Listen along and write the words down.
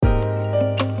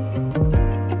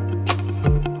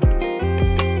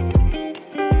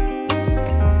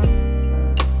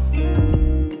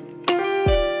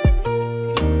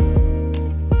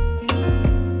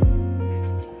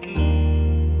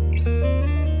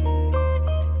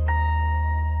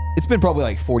it's been probably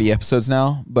like 40 episodes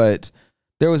now, but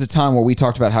there was a time where we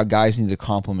talked about how guys need to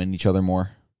compliment each other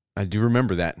more. I do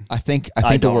remember that. I think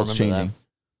the world's changing. That.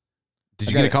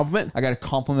 Did you get a compliment? I got a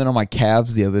compliment on my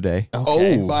calves the other day.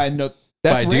 Okay. Oh,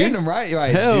 that's random, right?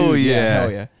 Hell yeah.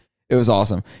 Hell yeah. It was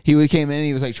awesome. He came in,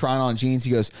 he was like trying on jeans. He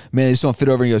goes, man, they just don't fit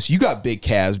over. He goes, you got big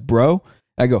calves, bro.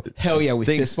 I go, hell yeah, we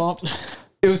fist bumped.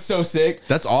 It was so sick.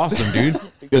 That's awesome, dude.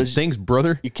 Good thanks,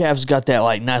 brother. Your calves got that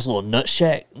like nice little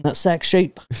nutsack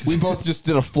shape. We both just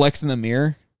did a flex in the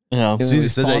mirror. Yeah, Susie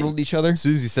said fondled each other.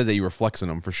 Susie said that you were flexing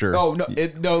them for sure. Oh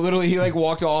no, literally, he like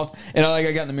walked off, and I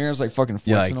got in the mirror, I was like fucking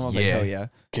flexing them. I was like, hell yeah,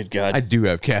 good God, I do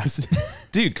have calves,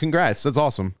 dude. Congrats, that's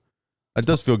awesome. That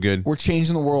does feel good. We're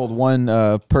changing the world one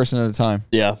person at a time.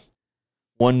 Yeah,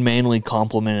 one manly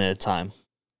compliment at a time.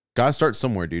 Gotta start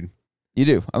somewhere, dude. You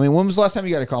do. I mean, when was the last time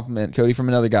you got a compliment, Cody, from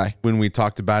another guy? When we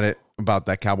talked about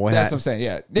that cowboy hat. That's what I'm saying.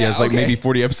 Yeah, it's like maybe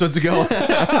 40 episodes ago.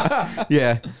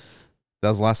 Yeah, that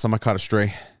was the last time I caught a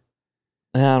stray.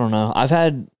 I don't know. I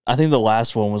think the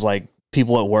last one was like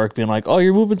people at work being like, oh,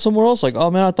 you're moving somewhere else? Like, oh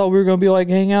man, I thought we were going to be like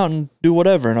hang out and do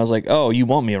whatever. And I was like, oh, you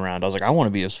want me around? I was like, I want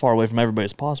to be as far away from everybody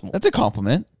as possible. That's a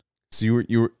compliment. So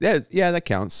you were yeah, that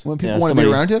counts. When people want to be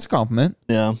around you, that's a compliment.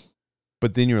 Yeah.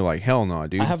 But then you were like, hell no,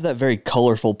 dude. I have that very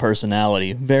colorful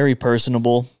personality. Very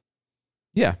personable.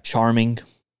 Yeah. Charming.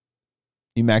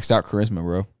 You maxed out charisma,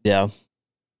 bro. Yeah.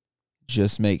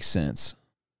 Just makes sense.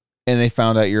 And they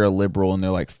found out you're a liberal, and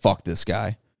they're like, fuck this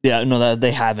guy. Yeah, no,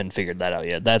 they haven't figured that out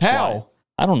yet. That's how? Why.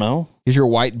 I don't know. Because you're a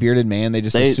white bearded man, they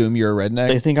just assume you're a redneck.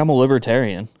 They think I'm a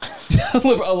libertarian.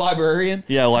 A librarian?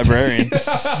 Yeah, a librarian.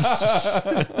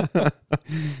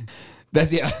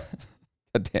 That's, yeah.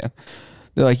 God damn.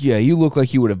 They're like, yeah, you look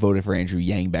like you would have voted for Andrew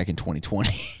Yang back in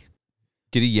 2020.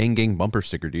 Get a Yang Gang bumper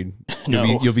sticker, dude. No.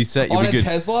 You'll be set. You'll on be good. A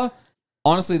Tesla?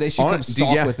 Honestly, they should come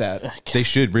stock with that. They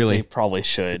should, really. They probably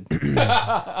should.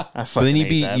 But then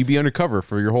you'd be undercover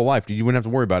for your whole life, dude. You wouldn't have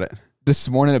to worry about it. This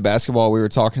morning at basketball, we were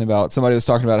talking about, somebody was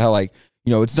talking about how, like,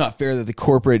 you know, it's not fair that the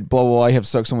corporate blah, blah, blah, you have to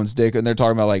suck someone's dick. And they're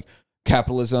talking about, like,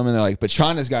 capitalism. And they're like, but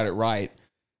China's got it right.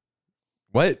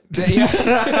 What? Yeah.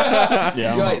 Yeah.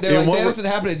 They're like, that doesn't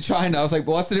happen in China. I was like,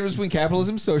 well, that's the difference between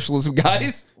capitalism and socialism,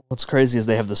 guys. What's crazy is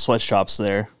they have the sweatshops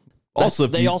there. Also,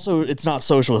 it's not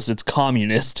socialist, it's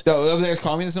communist. Oh, there's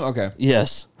communism? Okay.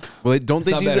 Yes. Well, don't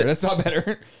they do that? That's not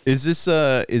better. Is this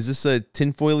a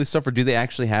tinfoily stuff, or do they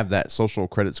actually have that social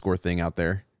credit score thing out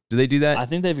there? Do they do that? I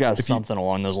think they've got something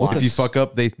along those lines. If you fuck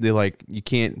up, they like you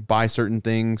can't buy certain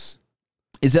things.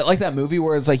 Is that like that movie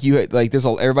where it's like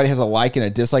everybody has a like and a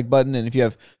dislike button, and if you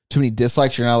have too many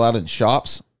dislikes, you're not allowed in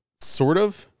shops? Sort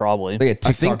of. Probably. Like a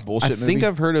TikTok bullshit movie. I think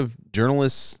I've heard of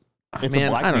journalists. It's a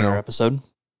Black Mirror episode.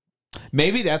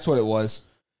 Maybe that's what it was.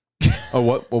 Oh,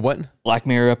 what? Well, what? Black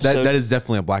Mirror episode. That is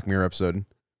definitely a Black Mirror episode.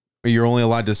 Where you're only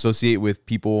allowed to associate with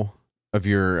people of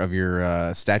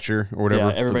your stature or whatever.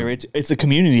 Yeah, everybody rates. It's a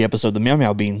community episode. The Meow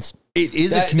Meow Beans. It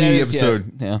is a community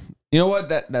episode. Yes. Yeah. You know what?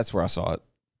 That's where I saw it.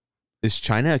 Is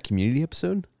China a community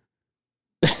episode?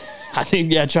 I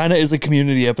think China is a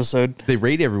community episode. They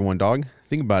rate everyone, dog.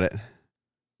 Think about it.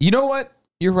 You know what?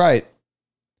 You're right.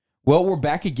 Well, we're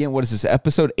back again. What is this,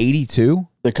 episode 82?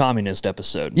 The communist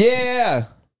episode. Yeah.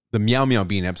 The Meow Meow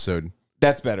Bean episode.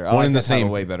 That's better. I like the same.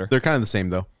 Way better. They're kind of the same,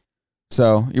 though.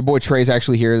 So, your boy Trey's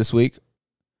actually here this week.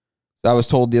 I was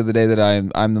told the other day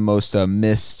that I'm the most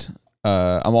missed.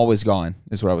 I'm always gone,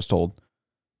 is what I was told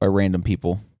by random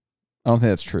people. I don't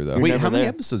think that's true, though. Wait, how many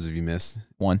episodes have you missed?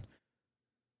 1.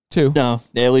 2. No,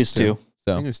 at least 2.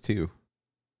 So I think it was 2.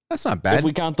 That's not bad. If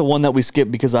we count the one that we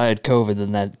skipped because I had COVID,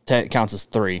 then that counts as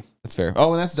 3. That's fair.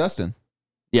 Oh, and that's Dustin.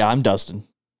 Yeah, I'm Dustin.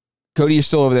 Cody, you're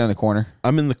still over there in the corner.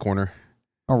 I'm in the corner.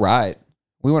 All right.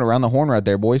 We went around the horn right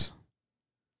there, boys.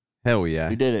 Hell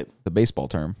yeah. You did it. The baseball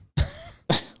term.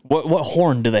 What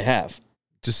horn do they have?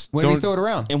 Just when do you throw it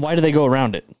around? And why do they go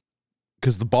around it?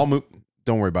 Because the ball move.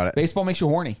 Don't worry about it. Baseball makes you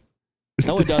horny.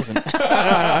 No, it doesn't.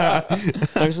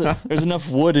 There's enough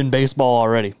wood in baseball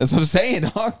already. That's what I'm saying,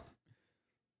 dog.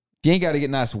 You ain't got to get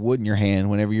nice wood in your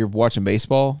hand whenever you're watching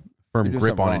baseball. Firm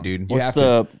grip on it, dude. What's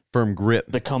the firm grip?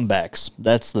 The Comebacks.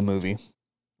 That's the movie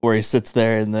where he sits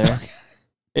there and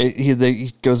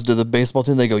he goes to the baseball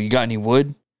team. They go, "You got any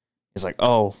wood?" He's like,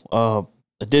 "Oh,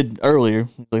 I did earlier.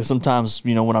 Like sometimes,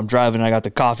 when I'm driving, I got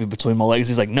the coffee between my legs."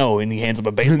 He's like, "No," and he hands him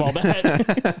a baseball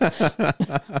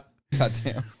bat. God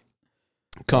damn.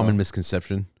 Common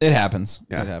misconception. It happens.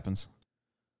 Yeah. It happens.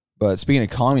 But speaking of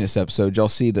communist episode, y'all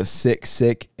see the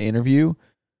sick interview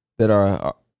that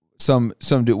are some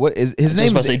dude. What is his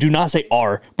name? Do not say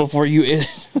R before you.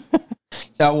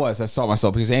 I saw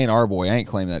myself because he ain't our boy. I ain't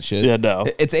claiming that shit. Yeah, no.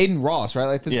 It's Aiden Ross, right?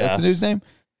 Like that's the dude's name.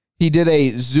 He did a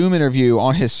Zoom interview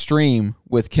on his stream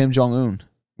with Kim Jong-un.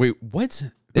 Wait, what?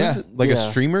 Yeah. Like a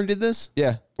streamer did this?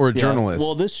 Yeah. Or a journalist?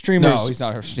 Well, this streamer. No, he's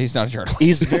not a journalist.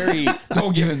 He's very.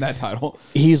 Don't give him that title.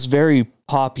 He's very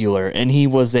popular, and he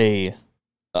was a.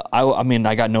 I mean,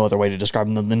 I got no other way to describe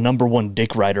him than the number one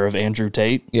dick rider of Andrew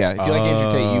Tate. Yeah, if you like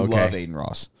Andrew Tate, you okay. love Aiden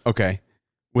Ross. Okay.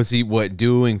 Was he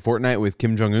doing Fortnite with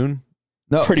Kim Jong-un?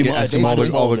 No, Pretty much. Ask him all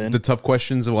Basically. the tough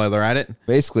questions while they're at it?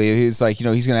 basically, he was like, he's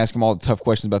going to ask him all the tough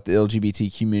questions about the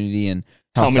LGBT community and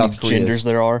how many South Korea genders is.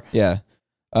 there are? Yeah.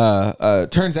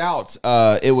 Turns out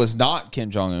it was not Kim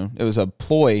Jong-un. It was a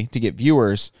ploy to get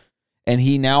viewers, and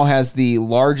he now has the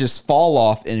largest fall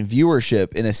off in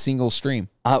viewership in a single stream.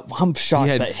 I'm shocked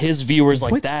that his viewers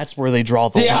that's where they draw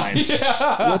the line.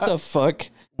 Yeah. What the fuck?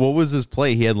 What was his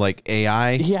play? He had like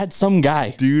AI He had some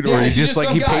guy. dude, Yeah, or he he's just just like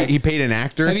some he guy. paid an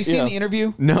actor? Have you seen Yeah. the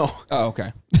interview? No. Oh,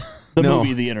 okay. The No.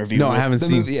 movie, the interview. No, I with- haven't The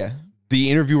seen movie, yeah. the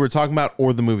interview we're talking about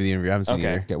or the movie the interview. I haven't seen Okay.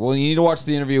 either. Okay, well, you need to watch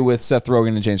the interview with Seth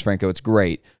Rogen and James Franco. It's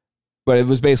great. But it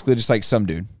was basically just like some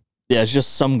dude. Yeah, it's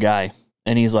just some guy,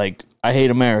 and he's like, "I hate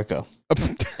America,"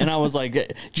 and I was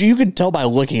like, you could tell by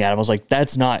looking at him. I was like,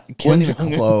 "That's not Kim Wasn't even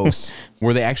Jong-un." close.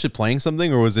 Were they actually playing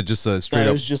something or was it just a straight It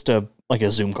up was just a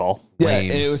Zoom call. Yeah,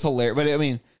 lame? and it was hilarious. But I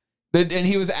mean, and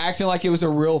he was acting like it was a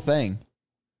real thing.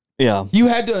 Yeah, You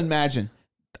had to imagine.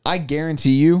 I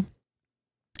guarantee you,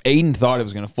 Aiden thought it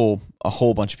was going to fool a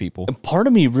whole bunch of people. and part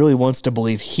of me really wants to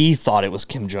believe he thought it was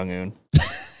Kim Jong Un.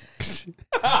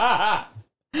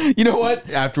 You know what?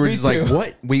 Afterwards, he's Me like, too.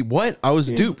 what? Wait, what? I was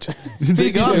duped.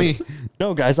 They got me.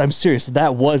 No, guys, I'm serious.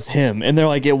 That was him, and they're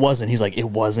like, "It wasn't." He's like, "It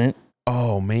wasn't."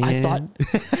 Oh, man. I thought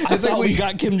like when we you-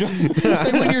 got Kim Jong Un. It's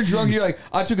like when you're drunk, you're like,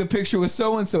 I took a picture with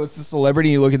so and so. It's a celebrity.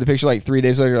 And you look at the picture like 3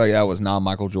 days later, you're like, that was not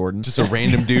Michael Jordan. Just a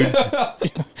random dude.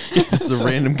 Just a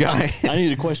random guy. I need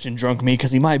to question drunk me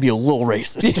because he might be a little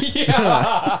racist.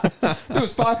 Yeah. It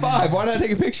was 5'5". Why did I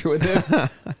take a picture with him?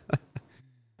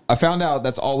 I found out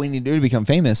that's all we need to do to become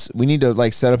famous. We need to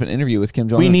like set up an interview with Kim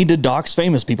Jong Un. We need to dox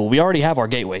famous people. We already have our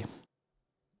gateway.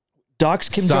 Dox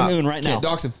Kim Stop. Jong Un right now. Can't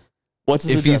dox him. What's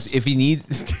his address? If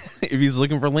he's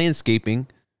looking for landscaping,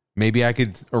 maybe I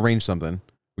could arrange something.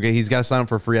 Okay, he's got to sign up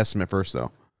for a free estimate first,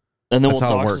 though. And then That's we'll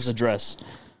how it dox works. his address.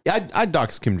 Yeah, I'd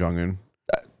dox Kim Jong Un.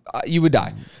 You would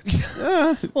die.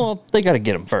 Well, they got to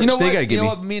get him first. You know They what? gotta You get know me.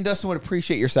 what? Me and Dustin would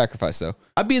appreciate your sacrifice, though.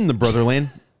 I'd be in the brotherland.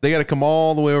 They got to come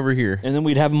all the way over here. And then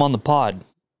we'd have him on the pod.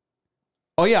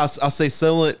 Oh yeah, I'll say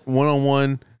settle it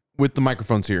 1-on-1 with the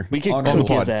microphones here. We could On the cook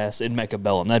pod. his ass in Mecha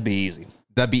Bellum. That'd be easy.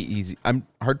 That'd be easy. I'm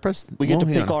hard pressed. We get to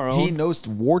Well, hang pick on. our He own. knows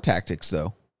war tactics,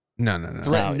 though. No.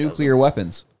 Threaten he nuclear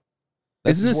weapons.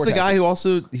 That's Isn't his this war the guy tactic. who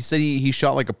also he said he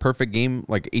shot like a perfect game,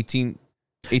 like 18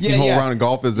 Yeah, hole yeah. round of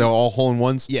golf? Is they all hole in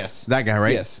ones? Yes. That guy,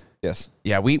 right? Yes.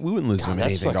 Yeah, we wouldn't lose to God, him in that's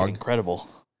anything, fucking dog. incredible.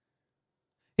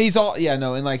 He's all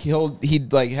and like he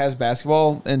like has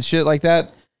basketball and shit like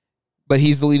that, but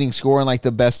he's the leading scorer and like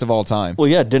the best of all time. Well,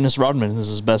 yeah, Dennis Rodman is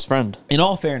his best friend. In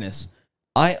all fairness,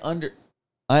 I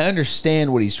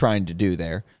understand what he's trying to do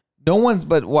there. No one's,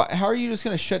 but how are you just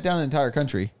going to shut down an entire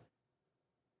country?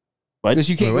 What? Because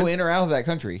you can't Wait, go what? in or out of that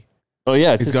country. Oh,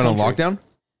 yeah, it's He's his gone on country. lockdown.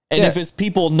 And Yeah. if his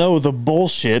people know the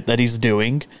bullshit that he's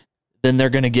doing, then they're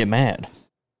going to get mad.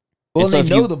 Well, And so they if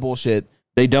know you- the bullshit.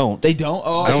 They don't. They don't.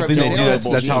 Oh, I don't think they do. have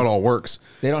That's how it all works.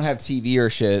 They don't have TV or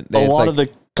shit. a It's lot like- of the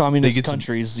communist get to-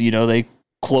 countries, they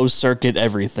close circuit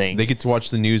everything. They get to watch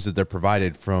the news that they're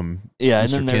provided from Yeah, and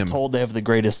Mr. then they're Kim. told they have the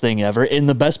greatest thing ever. And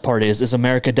the best part is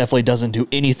America definitely doesn't do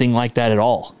anything like that at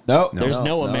all. no. There's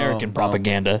no American no.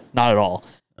 propaganda, not at all.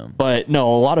 But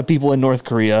no, a lot of people in North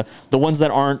Korea, the ones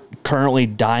that aren't currently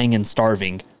dying and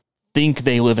starving, think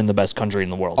they live in the best country in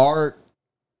the world. Are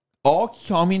all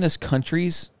communist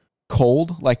countries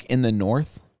cold, like in the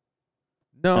north?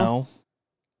 No,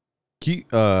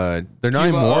 They're not Cuba,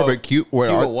 anymore, but Cuba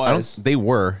was. They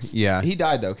were. Yeah. He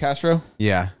died though. Castro.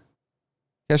 Yeah.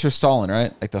 Castro Stalin,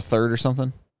 right? Like the third or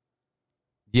something.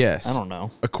 Yes. I don't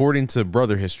know. According to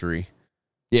brother history.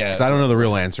 Yeah. 'Cause I don't know the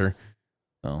real answer.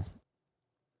 Oh.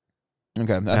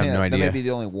 Okay. I have think no that idea. may be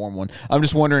the only warm one. I'm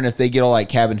just wondering if they get all like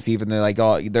cabin fever and they're like,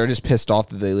 oh, they're just pissed off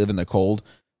that they live in the cold.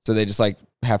 So they just like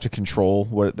have to control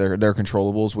what their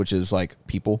controllables, which is like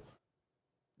people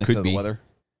instead of be. the weather.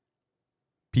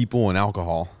 People and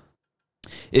alcohol.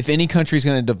 If any country's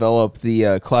going to develop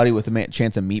the cloudy with a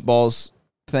chance of meatballs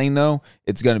thing, though,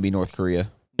 it's going to be North Korea.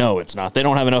 No, it's not. They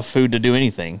don't have enough food to do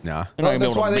anything. Nah. They're not gonna be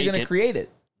That's able why to they're make going to it. create it.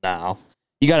 No.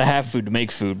 You got to have food to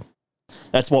make food.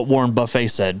 That's what Warren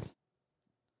Buffett said.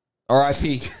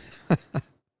 R.I.P.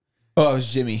 Oh, it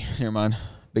was Jimmy. Never mind.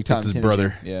 Big time. That's his Tim brother.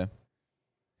 Jim. Yeah.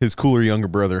 His cooler younger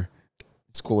brother.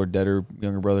 It's cooler, deader,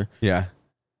 younger brother. Yeah.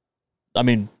 I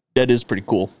mean, that is pretty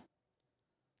cool.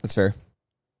 That's fair.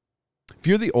 If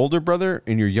you're the older brother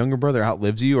and your younger brother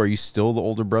outlives you, are you still the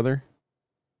older brother?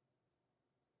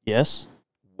 Yes.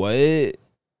 What?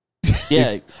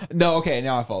 Yeah. No, okay,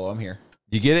 now I follow. I'm here.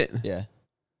 You get it? Yeah.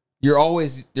 You're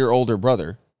always your older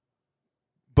brother.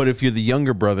 But if you're the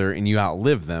younger brother and you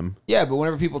outlive them. Yeah, but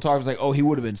whenever people talk, it's like, oh, he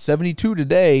would have been 72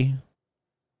 today.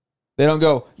 They don't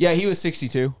go, yeah, he was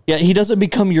 62. Yeah, he doesn't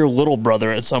become your little brother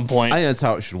at some point. I think that's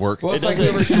how it should work. Well, it's It like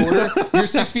doesn't- whoever's shorter. You're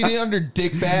 6 feet under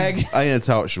dick bag. I think that's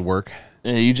how it should work.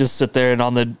 You just sit there, and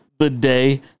on the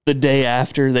day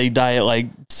after they die at like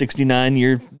 69,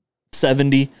 you're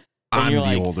 70. And I'm you're the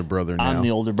like, older brother now. I'm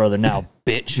the older brother now,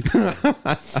 bitch.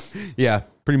 Yeah,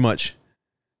 pretty much.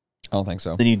 I don't think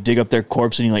so. Then you dig up their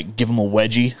corpse and you like give them a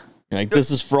wedgie. You're like, this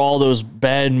is for all those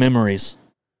bad memories.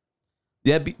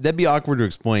 Yeah, that'd be awkward to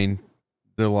explain.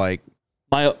 They're like,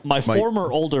 My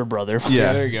former older brother.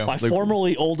 yeah, there you go. My Like-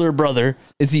 formerly older brother.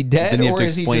 Is he dead Then you have or to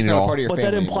is he explain just it not all. part of your But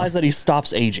family that implies that he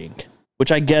stops aging,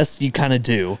 which I guess you kind of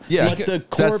do. Yeah, But the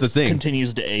that's the corpse thing.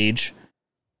 continues to age,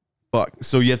 fuck.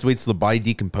 So you have to wait till the body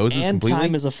decomposes and completely?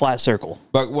 time is a flat circle.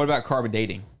 But what about carbon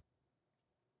dating?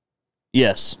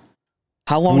 Yes.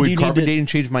 How long do Would you carbon need to, dating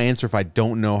change my answer if I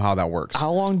don't know how that works?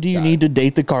 How long do you Got need to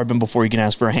date the carbon before you can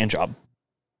ask for a hand job?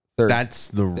 Third. That's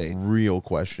the date. real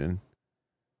question.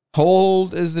 How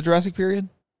old is the Jurassic period?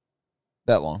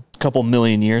 That long. A couple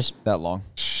million years. That long.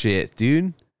 Shit,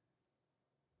 dude.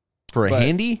 For a But-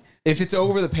 handy? If it's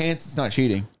over the pants, it's not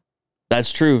cheating.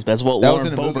 That's true. That's what That was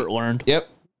Lauren in a movie. Boebert learned. Yep.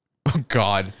 Oh,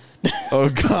 God. Oh,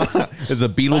 God. The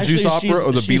Beetlejuice Actually, opera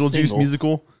or the she's Beetlejuice single.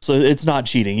 musical? So it's not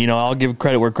cheating. You know, I'll give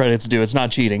credit where credit's due. It's not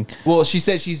cheating. Well, she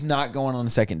said she's not going on a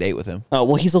second date with him.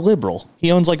 Well, he's a liberal.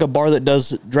 He owns like a bar that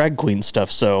does drag queen stuff.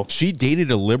 So She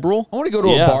dated a liberal? I want to go to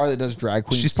Yeah. a bar that does drag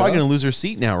queen She's stuff. probably going to lose her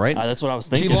seat now, right? that's what I was She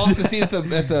thinking. lost the seat at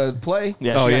the play.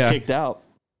 Yeah, Oh, she got yeah. kicked out.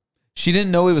 She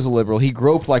didn't know he was a liberal. He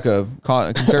groped like a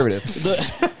conservative.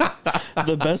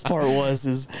 The best part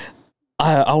was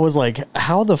I was like,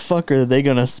 how the fuck are they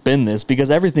gonna spin this?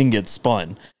 Because everything gets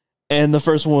spun. And the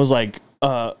first one was like,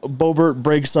 Boebert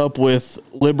breaks up with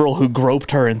liberal who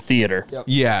groped her in theater. Yep.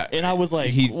 Yeah. And I was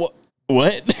like, He- what?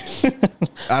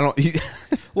 I don't.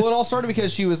 Well, it all started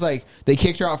because she was like, they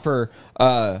kicked her out for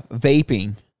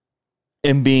vaping,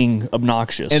 And being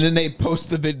obnoxious. and then they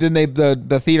posted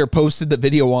the theater posted the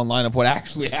video online of what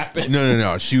actually happened.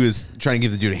 No. She was trying to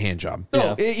give the dude a hand job.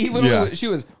 No, Yeah. he literally Yeah. she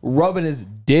was rubbing his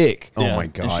dick. Oh, Yeah. my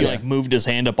And God. she like moved his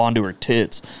hand up onto her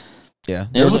tits. Yeah,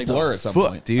 It there was was like, a blur the at some fuck,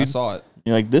 point. I dude? saw it.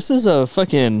 You're like, this is a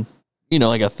fucking,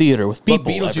 like a theater with But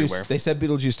people everywhere. Beetlejuice, they said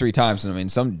Beetlejuice 3 times, and I mean,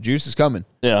 some juice is coming.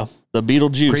 Yeah, the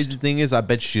Beetlejuice. Crazy thing is, I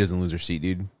bet she doesn't lose her seat,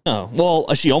 dude. No,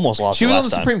 well, she almost lost. She it was on last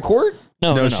the time. Supreme Court,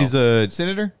 No, She's a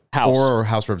senator, house. or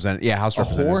House representative. Yeah, House a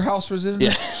representative. whorehouse resident.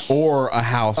 Yeah. Or a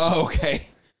house. Oh, okay.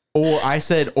 Or I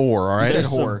said or, all right? said There's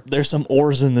some, whore. there's some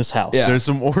ores in this house. Yeah. There's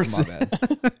some ors. My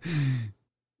bad.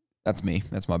 That's me.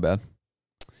 That's my bad.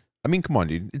 I mean, come on,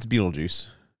 dude. It's Beetlejuice.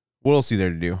 What else are you there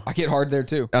to do? I get hard there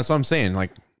too. That's what I'm saying.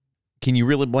 Like, can you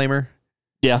really blame her?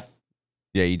 Yeah.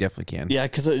 Yeah, you definitely can. Yeah,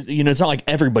 because it's not like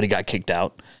everybody got kicked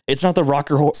out. It's not the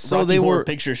Rocky they Horror were-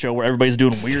 Picture Show where everybody's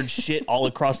doing weird shit all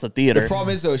across the theater. The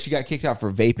problem is though, she got kicked out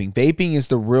for vaping. Vaping is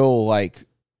the real like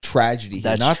tragedy. Here.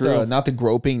 That's not true. not the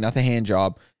groping, not the hand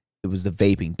job. It was the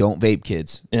vaping. Don't vape,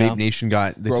 kids. Yeah. Vape Nation they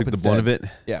Grope took the blunt of it.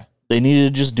 Yeah. They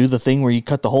needed to just do the thing where you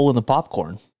cut the hole in the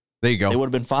popcorn. There you They go. would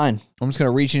have been fine. I'm just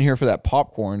gonna reach in here for that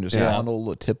popcorn, just Yeah. handle a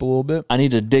little tip a little bit. I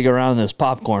need to dig around this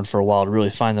popcorn for a while to really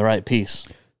find the right piece.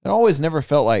 It always never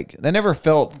felt like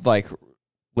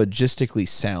logistically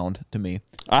sound to me.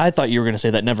 I thought you were going to say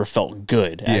that never felt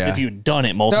good, as Yeah. if you'd done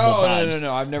it multiple times.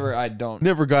 no. I don't.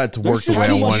 Never got it to work the There's way I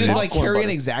just people wanted just it. like carry an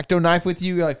X-Acto knife with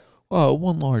you. You're like, oh,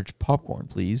 one large popcorn,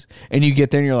 please. And you get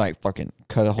there and you're like, fucking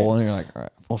cut a hole in it. You're like, all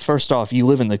right. Well, first off, you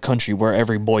live in the country where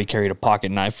every boy carried a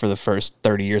pocket knife for the first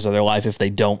 30 years of their life, if they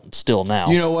don't still now.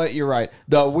 You know what? You're right.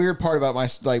 The weird part about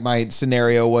my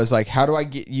scenario was like, how do I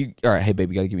get you? All right, hey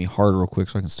baby, you gotta give me hard real quick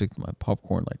so I can stick my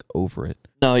popcorn like over it.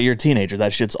 No, you're a teenager.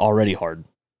 That shit's already hard.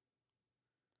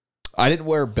 I didn't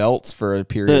wear belts for a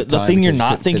period. The of time thing you're because it not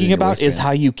couldn't fit in thinking your about is waistband.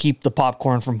 how you keep the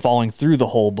popcorn from falling through the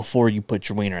hole before you put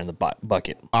your wiener in the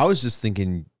bucket. I was just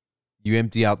thinking you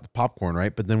empty out the popcorn,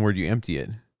 right? But then where do you empty it?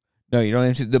 No, you don't.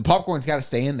 Have to, the popcorn's got to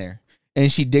stay in there.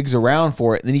 And she digs around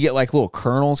for it. And then you get like little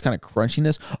kernels, kind of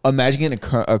crunchiness. Imagine getting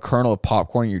a kernel of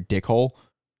popcorn in your dick hole.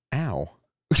 Ow.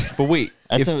 But wait,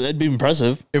 That'd be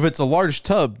impressive. if it's a large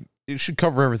tub, it should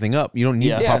cover everything up. You don't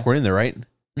need the Yeah. popcorn in there, right?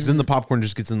 Because then the popcorn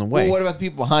just gets in the way. Well, what about the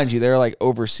people behind you? They're like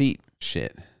over seat.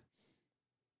 Shit.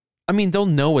 I mean, they'll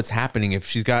know what's happening if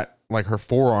she's got like her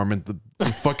forearm in the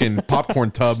fucking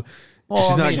popcorn tub Well,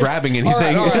 She's I not mean- grabbing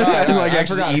anything. All right. Like I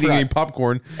actually forgot, eating I any forgot.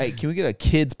 popcorn. Hey, can we get a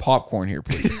kid's popcorn here,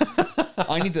 please?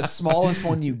 I need the smallest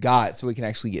one you got so we can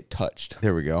actually get touched.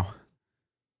 There we go.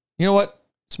 You know what?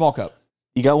 Small cup.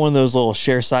 You got one of those little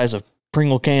share size of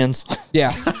Pringle cans.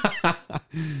 Yeah.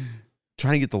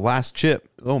 Trying to get the last chip.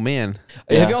 Oh man.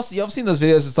 Have y'all seen those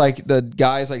videos? It's like the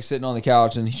guy's like sitting on the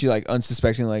couch and she like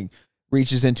unsuspecting like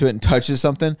reaches into it and touches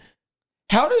something.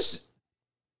 How does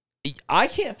I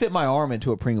can't fit my arm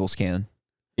into a Pringles can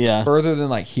Yeah. further than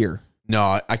like here.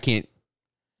 No, I can't.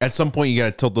 At some point, you got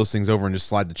to tilt those things over and just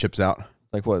slide the chips out.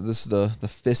 Like what? This is the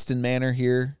fisting manner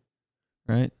here,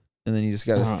 right? And then you just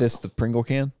got to fist the Pringle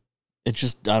can. It's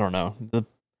just, I don't know. The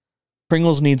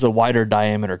Pringles needs a wider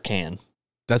diameter can.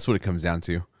 That's what it comes down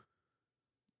to.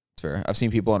 It's fair. I've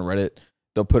seen people on Reddit.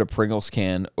 They'll put a Pringles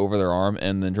can over their arm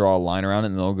and then draw a line around it,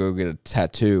 and they'll go get a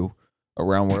tattoo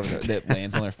around wherever that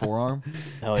lands on their forearm.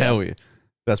 Hell yeah.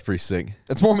 That's pretty sick.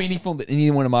 That's more meaningful than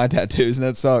any one of my tattoos, and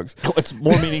that sucks. It's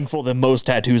more meaningful than most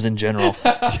tattoos in general.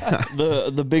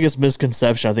 The biggest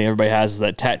misconception I think everybody has is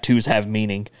that tattoos have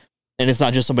meaning. And it's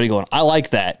not just somebody going, I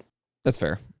like that. That's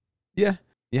fair. Yeah.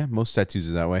 Yeah, most tattoos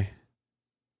are that way.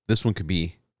 This one could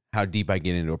be how deep I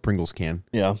get into a Pringles can.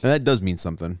 Yeah. And that does mean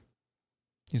something.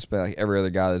 You just be like every other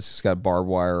guy that's just got barbed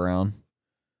wire around.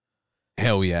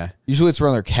 Hell yeah. Usually it's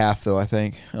around their calf, though, I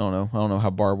think. I don't know how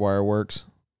barbed wire works.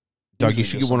 Doug, you Usually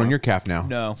should just get one on around- your calf now.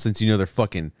 No. Since you know they're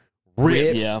fucking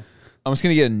ripped. Yeah. I'm just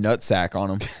going to get a nut sack on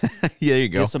them. Yeah, there you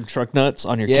go. Get some truck nuts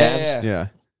on your calves. Yeah.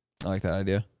 I like that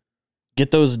idea.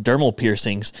 Get those dermal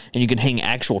piercings, and you can hang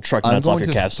actual truck I'm nuts off going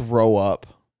your to calves. throw up.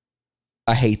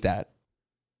 I hate that.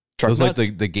 Truck Those nuts?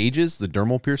 like the gauges, the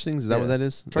dermal piercings. Is that Yeah. what that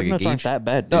is? truck like nuts a aren't gauge? that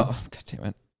bad. Dude. No, God damn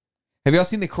it. Have y'all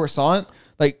seen the croissant?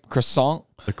 Like croissant?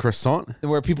 The croissant?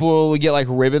 Where people will get like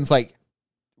ribbons like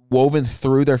woven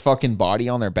through their fucking body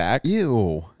on their back?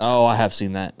 Ew. Oh, I have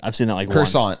seen that. I've seen that like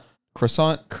Croissant. once.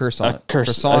 Croissant.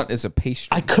 Croissant is a pastry.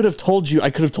 I could have told you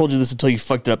this until you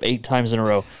fucked it up 8 times in a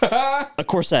row. A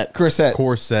corset. Corset.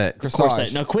 Corset. Corsage.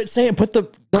 Corset. No, quit saying. Put the.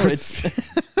 No,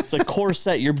 it's a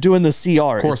corset. You're doing the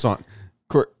CR. Coruscant.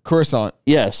 Coruscant.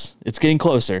 Yes, it's getting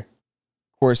closer.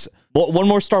 One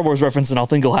more Star Wars reference, and I'll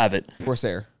think you'll have it.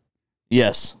 Corsair.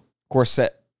 Yes.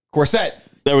 Corset. Corset.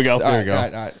 There we go. All right, go. All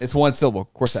right. It's one syllable.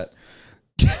 Corset.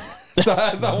 It's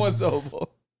not one syllable.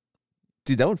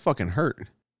 Dude, that would fucking hurt.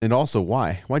 And also,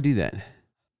 why? Why do that?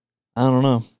 I don't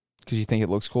know. Because you think it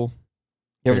looks cool?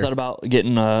 You ever Fair. thought about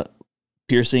getting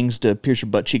piercings to pierce your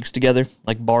butt cheeks together,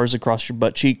 like bars across your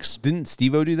butt cheeks? Didn't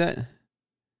Steve-O do that?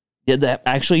 Yeah, that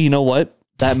actually, you know what?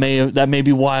 That may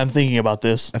be why I'm thinking about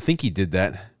this. I think he did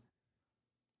that.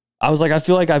 I was like, I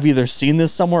feel like I've either seen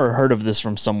this somewhere or heard of this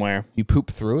from somewhere, You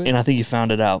poop through it? and I think you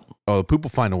found it out. Oh, the poop will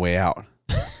find a way out.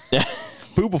 Yeah,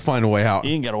 Poop will find a way out.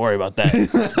 you ain't got to worry about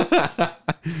that.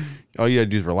 All you gotta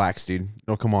do is relax, dude.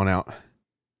 It'll come on out.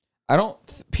 I don't,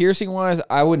 piercing wise,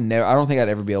 I would never, I don't think I'd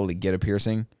ever be able to get a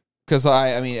piercing. Because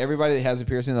I mean, everybody that has a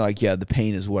piercing, they're like, yeah, the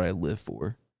pain is what I live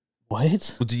for.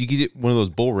 What? Well, do you get one of those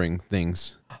bull ring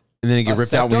things? And then it get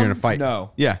ripped out when you're in a fight?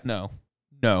 No. Yeah. No.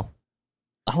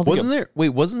 I don't think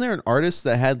Wasn't there an artist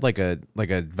that had like a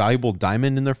valuable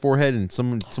diamond in their forehead and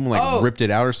someone like ripped it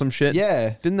out or some shit?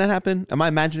 Yeah. Didn't that happen? Am I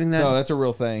imagining that? No, that's a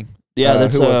real thing. Yeah,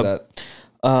 that's who was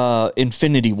that?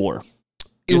 Infinity War. it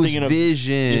You're was thinking of-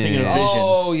 Vision. you're thinking of Vision.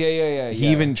 Oh, yeah. He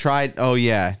even tried. Oh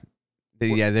yeah,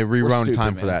 they rewound stupid,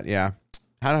 time for man. that. Yeah.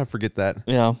 How did I forget that?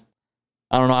 Yeah.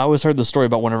 I don't know. I always heard the story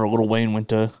about whenever Lil Wayne went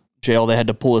to jail, they had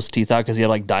to pull his teeth out because he had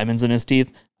like diamonds in his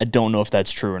teeth. I don't know if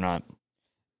that's true or not.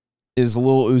 is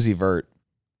Lil Uzi Vert.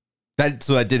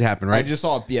 So that did happen, right? I just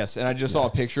saw a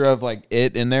picture of like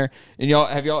it in there. And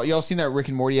y'all seen that Rick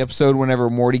and Morty episode whenever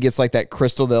Morty gets like that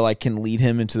crystal that like can lead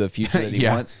him into the future that he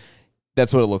Yeah. wants?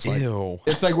 That's what it looks like. Ew.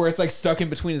 It's like where it's like stuck in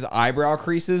between his eyebrow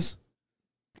creases.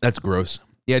 That's gross.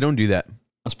 Yeah, don't do that.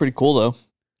 That's pretty cool though.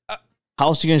 How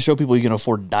else are you going to show people you can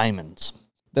afford diamonds?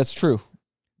 That's true.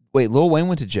 Wait, Lil Wayne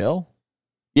went to jail?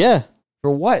 Yeah.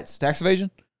 For what? Tax evasion?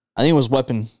 I think it was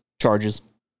weapon charges.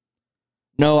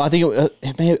 No, I think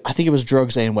it was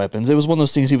drugs and weapons. It was one of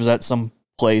those things. He was at some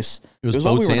place. It was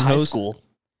while boats we were in and high hose? school.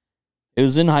 It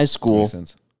was in high school, Makes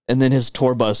sense. and then his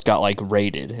tour bus got like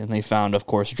raided, and they found, of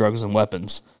course, drugs and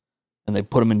weapons, and they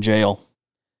put him in jail.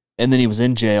 And then he was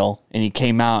in jail, and he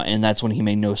came out, and that's when he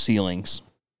made no ceilings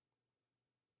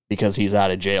because he's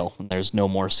out of jail, and there's no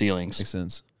more ceilings. Makes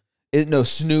sense. No,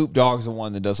 Snoop Dogg's the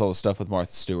one that does all the stuff with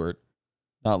Martha Stewart,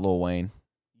 not Lil Wayne.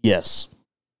 Yes.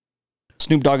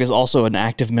 Snoop Dogg is also an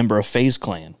active member of FaZe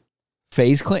Clan.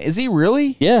 FaZe Clan? Is he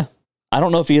really? Yeah. I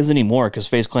don't know if he is anymore because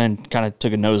FaZe Clan kind of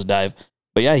took a nosedive.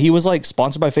 But yeah, he was like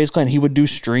sponsored by FaZe Clan. He would do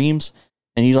streams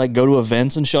and he'd like go to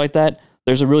events and shit like that.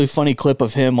 There's a really funny clip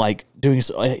of him like doing.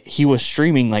 He was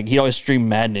streaming, like he always streamed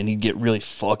Madden, and he'd get really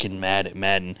fucking mad at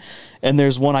Madden. And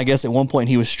there's one, I guess, at one point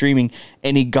he was streaming,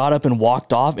 and he got up and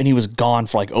walked off, and he was gone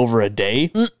for like over a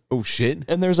day. Oh shit!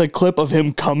 And there's a clip of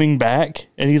him coming back,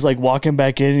 and he's like walking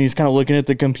back in, and he's kind of looking at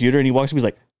the computer, and he walks up, he's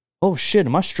like, "Oh shit,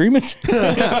 am I streaming?"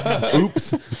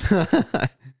 Oops.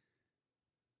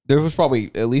 There was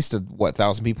probably at least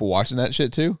 1,000 people watching that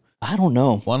shit too. I don't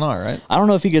know. Why not, right? I don't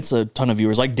know if he gets a ton of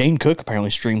viewers. Like Dane Cook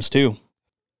apparently streams too.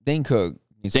 Dane Cook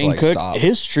needs Dane to Cook, stop.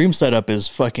 his stream setup is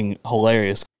fucking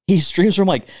hilarious. He streams from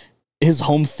like his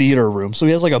home theater room. So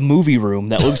he has like a movie room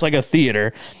that looks like a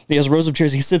theater. He has rows of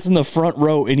chairs. He sits in the front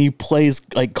row and he plays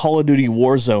like Call of Duty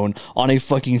Warzone on a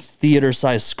fucking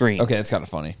theater-sized screen. Okay, that's kind of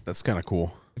funny. That's kind of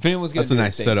cool. If anyone's gonna That's a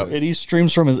nice setup. And he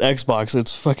streams from his Xbox.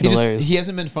 It's fucking hilarious. He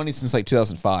hasn't been funny since like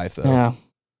 2005, though. Yeah.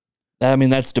 I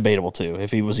mean, that's debatable too,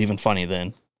 if he was even funny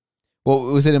then. Well,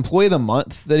 was it Employee of the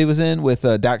Month that he was in with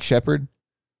Dak Shepard?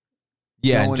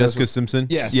 Yeah, No and one Jessica knows Simpson.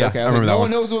 Yes. Yeah, Okay. I remember that no one.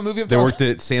 one knows what movie I'm They talking worked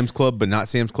at Sam's Club, but not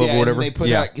Sam's Club yeah, or whatever. And they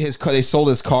put out his car. They sold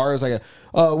his car. It was like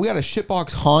we got a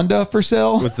shitbox Honda for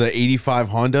sale. With the 85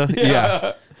 Honda.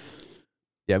 Yeah.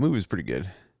 Yeah, movie was pretty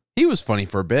good. He was funny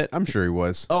for a bit. I'm sure he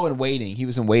was. Oh, and Waiting. He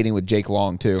was in Waiting with Jake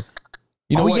Long too.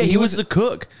 You know oh, what? yeah, he was the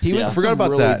cook. He was Yeah. in I forgot some about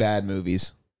really that. bad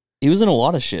movies. He was in a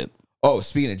lot of shit. Oh,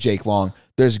 speaking of Jake Long,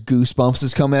 there's Goosebumps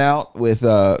is coming out with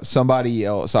somebody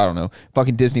else. I don't know,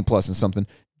 fucking Disney Plus and something.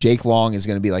 Jake Long is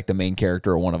going to be like the main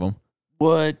character or one of them.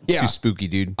 What? It's Yeah. too spooky,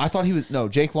 dude. I thought he was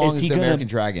Jake Long Is is he the gonna- American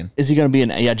Dragon. Is he going to be in?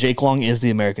 Yeah, Jake Long is the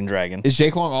American Dragon. Is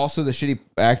Jake Long also the shitty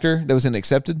actor that was in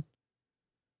Accepted?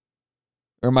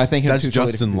 Or am I thinking of That's two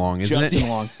totally Justin different Long, isn't Justin it?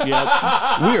 Long. Yep.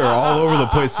 We are all over the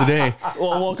place today.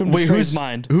 Well, welcome to Wait, Trey's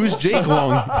mind. who's Jake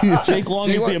Long? Jake Long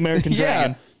Jake is Long- the American Yeah.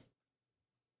 Dragon.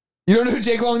 You don't know who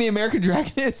Jake Long the American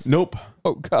Dragon is? Nope.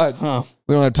 Oh God, Huh.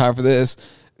 we don't have time for this.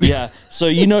 Yeah. So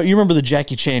you remember the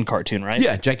Jackie Chan cartoon, right?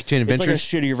 Yeah, Jackie Chan It's like a Adventures.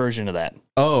 shittier version of that.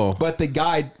 Oh. But the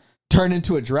guy turned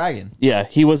into a dragon. Yeah,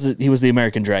 he was the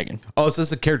American Dragon. Oh, so that's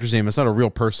the character's name. It's not a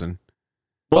real person.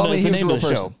 Well, Oh, that's he the was a name real of the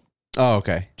person. show. Oh,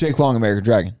 okay. Jake Long, American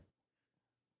Dragon.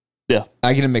 Yeah.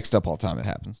 I get him mixed up all the time. It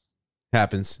happens.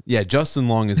 Happens. Yeah, Justin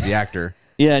Long is the actor.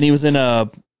 Yeah, and he was in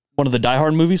one of the Die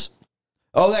Hard movies.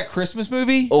 Oh, that Christmas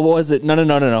movie? Oh, what was it?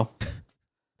 No.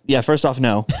 Yeah, first off,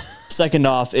 no. Second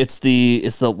off, it's the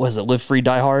was it Live Free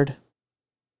Die Hard?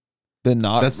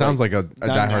 That sounds like a not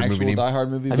Die an Hard movie actual name. Die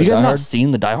Hard movie. Have but you guys Die not Hard?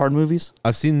 seen the Die Hard movies?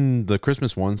 I've seen the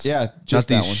Christmas ones. Yeah, Not just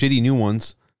these that one. shitty new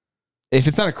ones. If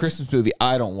it's not a Christmas movie,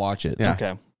 I don't watch it. Yeah.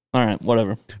 Okay. All right,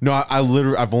 whatever. No,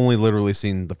 I've only literally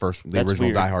seen the That's original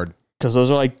weird. Die Hard. Because those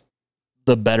are like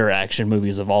the better action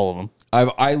movies of all of them.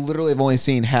 I literally have only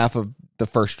seen half of the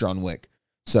first John Wick.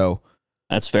 So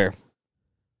That's fair.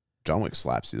 John Wick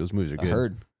slaps. Those movies are I good.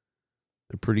 heard.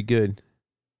 They're pretty good.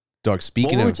 Dog, What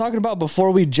speaking were we of talking about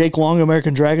before we Jake Long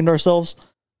American Dragoned ourselves?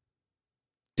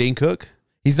 Dane Cook,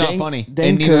 He's not Dane- funny. Dane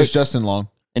And neither is Cook- Justin Long.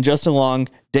 And Justin Long,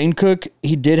 Dane Cook,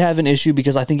 he did have an issue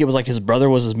because I think it was like his brother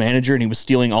was his manager and he was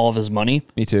stealing all of his money.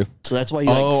 Me too. So that's why he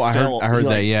I fell. heard he, that.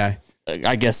 like, Yeah,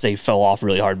 I guess they fell off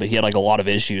really hard, but he had like a lot of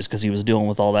issues because he was dealing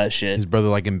with all that shit. his brother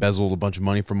like embezzled a bunch of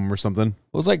money from him or something.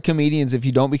 Well, it's like comedians. If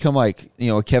you don't become like,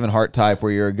 a Kevin Hart type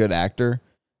where you're a good actor,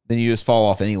 then you just fall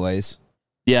off anyways.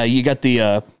 Yeah, you got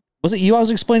the was it you I was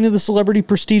explaining the celebrity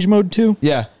prestige mode too?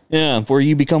 Yeah. Yeah, where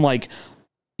you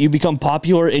become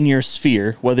popular in your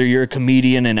sphere, whether you're a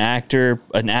comedian, an actor,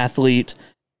 an athlete,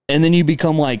 and then you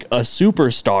become like a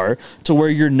superstar to where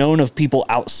you're known of people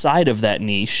outside of that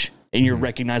niche and you're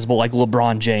recognizable like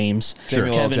LeBron James,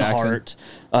 Samuel L. Kevin Jackson.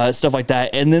 Hart, stuff like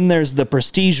that. And then there's the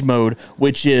prestige mode,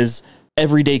 which is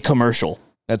everyday commercial.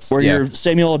 That's Where you're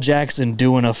Samuel L. Jackson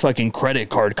doing a fucking credit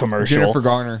card commercial. Jennifer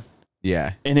Garner.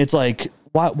 Yeah, And it's like,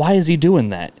 why is he doing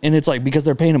that? And it's like, because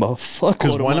they're paying him a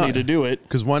fuckload of why money not? to do it.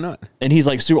 because why not? And he's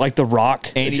like, super, like The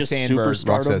Rock. Andy just Samberg, superstardom.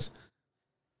 Rock says.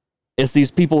 It's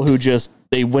these people who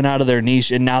they went out of their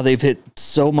niche and now they've hit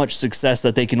so much success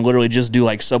that they can literally just do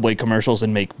like Subway commercials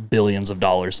and make billions of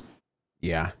dollars.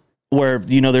 Yeah, Where,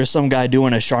 there's some guy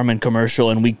doing a Charmin commercial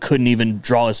and we couldn't even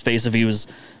draw his face if he was,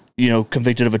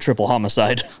 convicted of a triple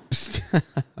homicide.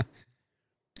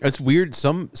 it's weird.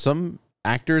 Some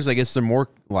actors, I guess, they're more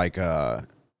like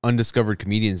undiscovered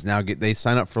comedians now. They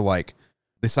sign up for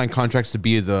they sign contracts to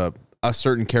be a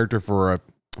certain character for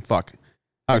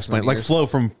I'll explain. Like years. Flo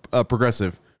from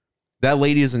Progressive. That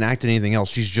lady isn't acting anything else.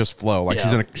 She's just Flo. Like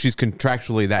Yeah. she's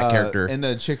contractually that character. And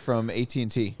the chick from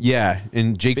AT&T. Yeah,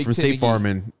 and Jake Big from Timmy State Farm,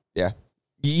 and Yeah.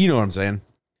 you know what I'm saying.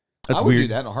 That's I would weird. do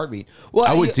that in a heartbeat. Well,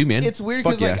 I would too, man. It's weird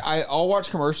Fuck because I'll watch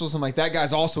commercials and like that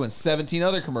guy's also in 17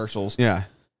 other commercials. Yeah,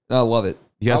 And I love it.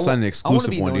 you gotta I sign an want to exclusive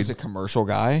be one, known as dude. a commercial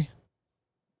guy.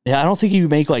 Yeah, I don't think you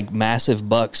make like massive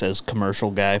bucks as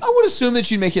commercial guy. I would assume that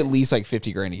you'd make at least like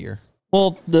 50 grand a year.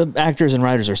 Well, the actors and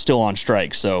writers are still on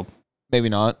strike, so Maybe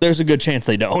not. there's a good chance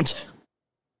they don't.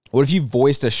 What if you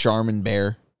voiced a Charmin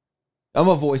bear? I'm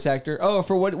a voice actor. Oh,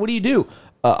 for what do you do?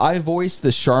 I voice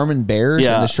the Charmin bears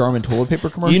and the Charmin toilet paper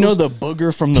commercials. You know the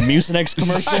booger from the Mucinex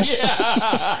commercial?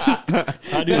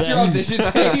 I do That's your audition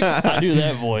tape? I do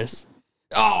that voice.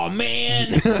 Oh,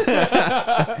 man.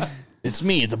 It's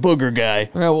me, the booger guy.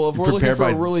 Yeah, well, if we're looking Prepared for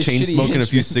by a really chain shitty smoking a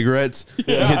few cigarettes. Hit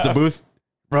the booth.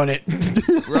 Run it.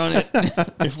 run it.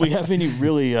 If we have any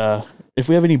really, if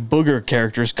we have any booger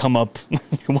characters come up,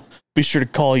 be sure to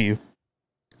call you.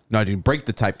 No, dude, break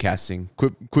the typecasting.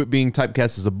 Quit being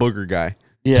typecast as a booger guy.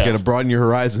 Yeah. You got to broaden your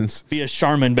horizons. Be a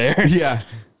Charmin bear. Yeah.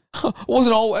 I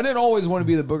didn't always want to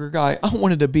be the booger guy. I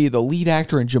wanted to be the lead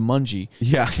actor in Jumanji.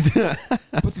 Yeah.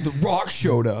 But The Rock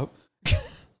showed up.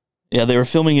 Yeah, they were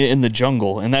filming it in the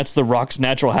jungle, and that's the Rock's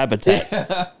natural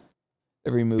habitat.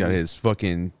 Every movie. Got his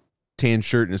fucking tan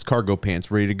shirt and his cargo pants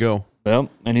ready to go Well,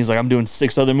 and he's like, I'm doing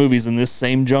 6 other movies in this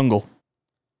same jungle.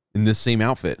 in this same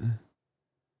outfit.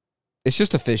 It's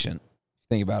just efficient.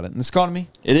 Think about it. In this economy.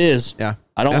 It is. Yeah.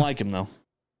 I don't Yeah. like him, though.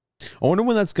 I wonder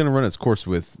when that's going to run its course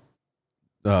with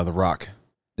The Rock.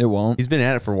 It won't. He's been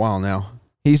at it for a while now.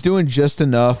 He's doing just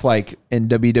enough, like in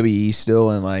WWE still,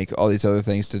 and like all these other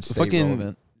things to stay Fucking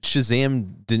relevant.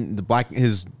 Shazam didn't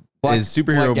his Black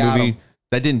superhero Adam. movie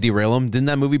that didn't derail him. Didn't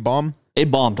that movie bomb? It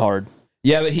bombed hard.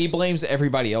 Yeah, but he blames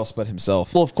everybody else but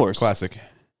himself. Well, of course. Classic.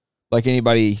 Like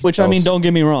anybody. Which, else. I mean, don't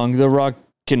get me wrong. The Rock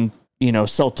can,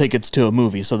 sell tickets to a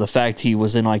movie. So the fact he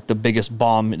was in like the biggest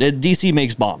bomb, DC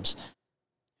makes bombs.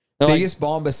 They're biggest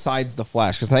bomb besides the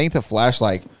Flash, because I think the Flash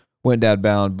like went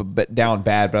down bad,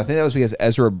 but I think that was because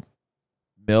Ezra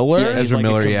Miller. he's Ezra like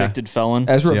Miller, a yeah. convicted felon.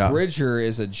 Ezra Yeah. Bridger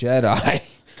is a Jedi.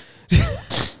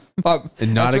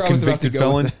 And not That's a where I was about to convicted go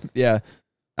felon? with it. Yeah.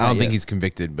 I don't Not think yet. he's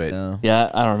convicted, but No. Yeah,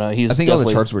 I don't know. He's I think all the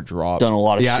definitely charges were dropped. done a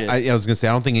lot of yeah, shit. I was gonna say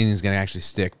I don't think anything's gonna actually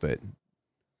stick, but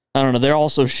I don't know. They're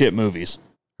also shit movies.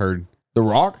 heard. The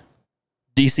Rock?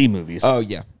 DC movies. Oh,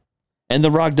 yeah. And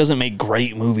The Rock doesn't make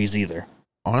great movies either.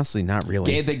 Honestly, not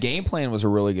really. The Game Plan was a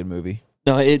really good movie.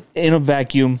 No, in a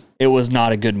vacuum, it was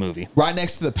not a good movie. Right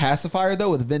next to The Pacifier, though,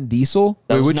 with Vin Diesel.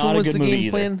 That was which not one a was good the movie game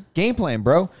either. plan? Game Plan,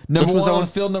 bro. Number Which was one that on one?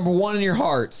 the field, number one in your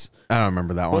hearts. I don't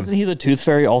remember that one. Wasn't he the Tooth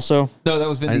Fairy also? No, that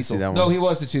was Vin I didn't Diesel. see that No, one. he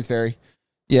was the Tooth Fairy.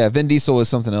 Yeah, Vin Diesel was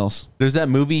something else. There's that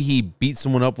movie he beat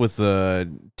someone up with a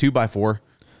 2x4.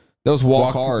 That was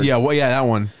Walk Hard. Yeah, well, yeah, that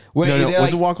one. Wait, no, they, was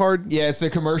like- it Walk Hard? Yeah, it's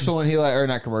a commercial, and he or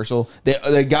not commercial.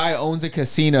 The guy owns a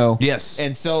casino. Yes.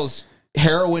 And sells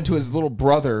heroin to his little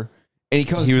brother, and he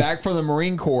comes back from the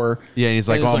Marine Corps. Yeah, and he's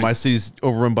like, And it's "Oh, like, my city's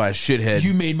overrun by a shithead."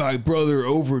 You made my brother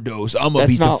overdose. I'm gonna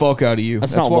That's beat the not- fuck out of you.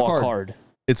 That's not Walk Hard.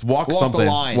 It's walk Walk the something.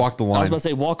 line. Walk the I was line. about to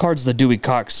say Walk Hard's the Dewey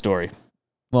Cox story.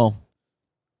 Well,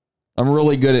 I'm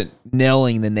really good at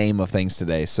nailing the name of things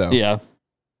today. So Yeah.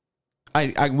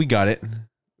 We got it.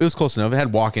 It was close enough. It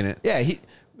had walk in it. yeah,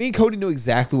 me and Cody knew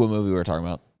exactly what movie we were talking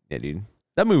about. Yeah, dude.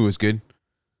 That movie was good.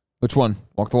 Which one?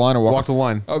 Walk the Line or Walk the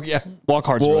line. Oh yeah. Walk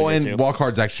Hard's Well, really and good too. Walk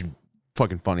Hard's actually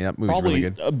fucking funny. That movie's Probably really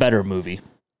good. a better movie.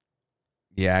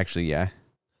 Yeah, actually, yeah.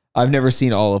 I've never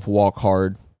seen all of Walk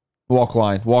Hard, Walk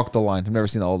Line, Walk the Line. I've never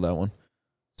seen all of that one.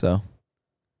 So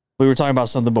We were talking about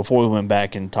something before we went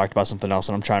back and talked about something else,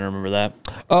 and I'm trying to remember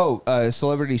that.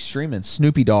 celebrity streaming.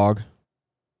 Snoopy Dogg.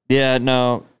 Yeah,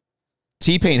 no.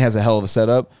 T-Pain has a hell of a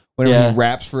setup whenever Yeah. he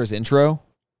raps for his intro.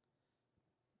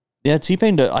 Yeah,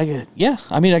 T-Pain, I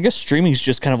guess streaming's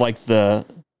just kind of like the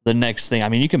next thing. I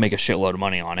mean, you can make a shitload of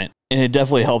money on it. And it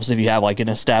definitely helps if you have like an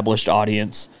established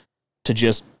audience to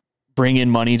just bring in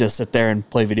money to sit there and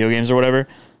play video games or whatever.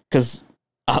 Because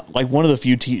like one of the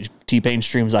few T-Pain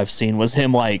streams I've seen was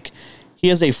him like, he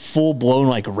has a full-blown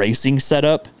like racing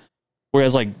setup.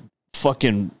 Whereas like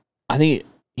fucking, I think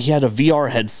he had a VR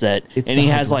headset It's and the he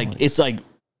has like, hydraulics. it's like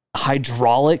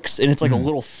hydraulics and it's like a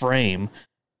little frame.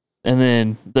 And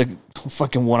then the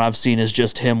fucking one I've seen is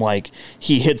just him like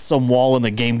he hits some wall and the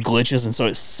game glitches and so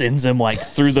it sends him like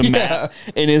through the map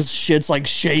and his shit's like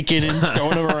shaking and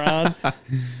throwing him around. That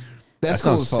That's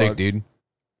cool sounds as sick, fuck. dude.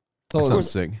 Cool That as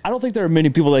sounds fuck. sick. I don't think there are many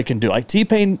people that can do it. Like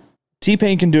T-Pain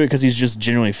can do it because he's just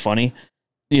genuinely funny.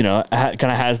 You know, kind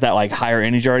of has that like higher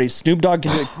energy already. Snoop Dogg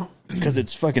can do it because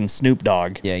it's fucking Snoop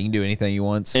Dogg. Yeah, you can do anything you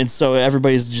want. And so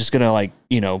everybody's just gonna like,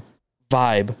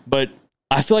 vibe. But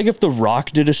I feel like if The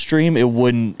Rock did a stream, it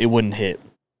wouldn't hit.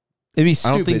 It'd be I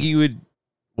stupid. don't think he would.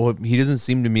 Well, he doesn't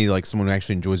seem to me like someone who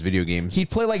actually enjoys video games. He'd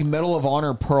play like Medal of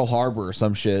Honor Pearl Harbor or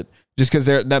some shit. Just because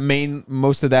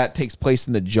most of that takes place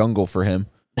in the jungle for him.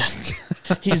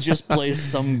 He just plays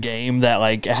some game that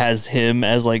like has him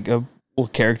as like a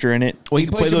character in it. Well, you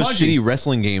can play played those Jumanji. shitty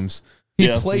wrestling games. He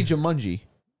Yeah. played Jumanji.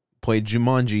 Played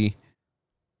Jumanji.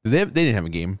 They didn't have a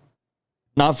game.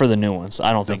 Not for the new ones.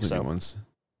 I don't think Definitely so. new ones.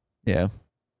 Yeah.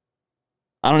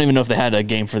 I don't even know if they had a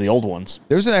game for the old ones.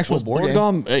 There's an actual Was board game.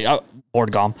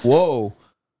 Boardgame Whoa.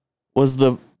 was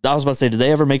the. I was about to say, did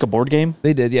they ever make a board game?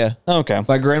 They did, yeah. Oh, okay.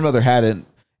 My grandmother had it.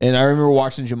 And I remember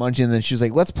watching Jumanji, and then she was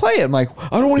like, let's play it. I'm like,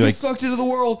 I don't want to You're get sucked into the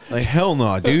world. Like, hell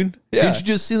no, dude. Yeah. Didn't you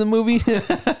just see the movie?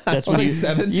 That's I was when like you,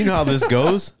 7. You know how this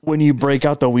goes. when you break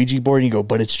out the Ouija board and you go,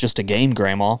 but it's just a game,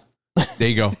 Grandma. There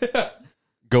you go.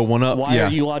 Go one up. Why Yeah.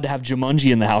 are you allowed to have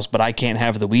Jumanji in the house, but I can't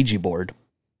have the Ouija board?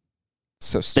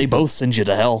 So They stupid. both send you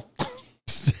to hell.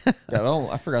 Yeah,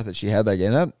 I forgot that she had that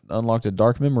game. That unlocked a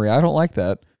dark memory. I don't like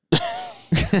that.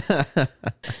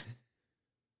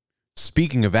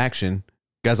 Speaking of action,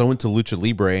 guys, I went to Lucha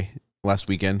Libre last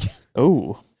weekend.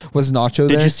 Oh, Was Nacho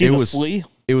did there? you see It the was- flea?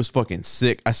 It was fucking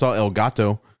sick. I saw El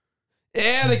Gato.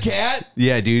 Yeah, the cat.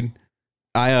 Yeah, dude.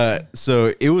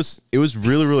 So it was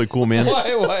really, really cool, man.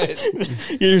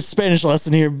 What? Your Spanish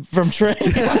lesson here from Trey.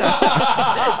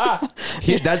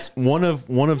 That's one of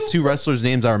 2 wrestlers'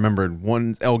 names I remembered.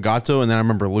 One's El Gato, and then I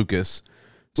remember Lucas.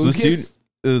 So Lucas? this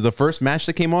dude, the first match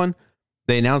that came on,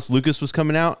 they announced Lucas was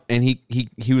coming out, and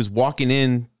he was walking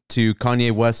in to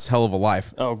Kanye West's Hell of a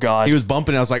Life. Oh God, He was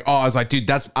bumping. I was like, dude,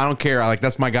 I don't care.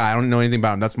 That's my guy. I don't know anything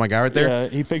about him. That's my guy right there. Yeah,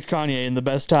 he picked Kanye in the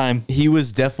best time. He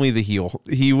was definitely the heel.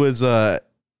 He was they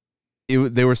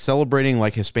were celebrating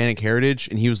like Hispanic heritage,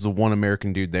 and he was the one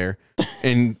American dude there,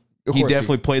 and Of he course he-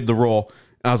 definitely played the role.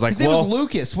 I was like, His name well, was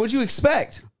Lucas. What'd you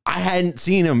expect? I hadn't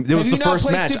seen him. It was Have the you not first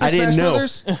played match. Super I didn't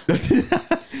Smash know.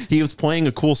 Brothers? He was playing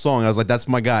a cool song. I was like, that's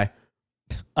my guy.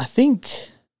 I think.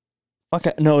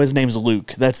 Okay, no, his name's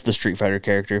Luke. That's the Street Fighter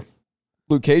character.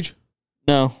 Luke Cage.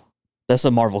 No, that's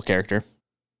a Marvel character.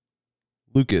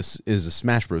 Lucas is a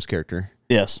Smash Bros character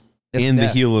Yes, and the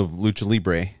Neff. heel of Lucha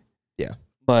Libre.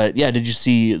 but yeah, did you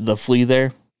see the flea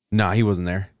there? Nah, he wasn't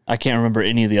there. I can't remember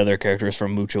any of the other characters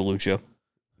from Mucho Lucha.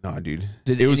 Nah, dude.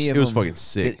 Did It was any of it was them- fucking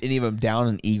sick. Did any of them down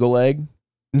an eagle egg?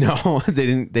 No, they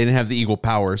didn't have the eagle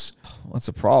powers. What's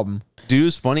the problem? Dude, it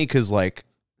was funny because like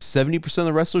 70% of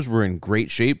the wrestlers were in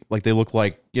great shape. Like they looked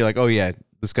like, you're like, oh yeah,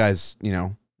 this guy's,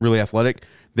 really athletic.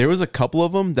 There was a couple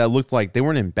of them that looked like they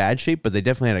weren't in bad shape, but they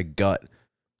definitely had a gut.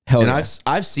 Hell And yeah.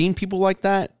 I've seen people like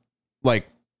that, like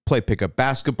play pickup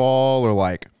basketball or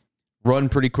like run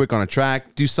pretty quick on a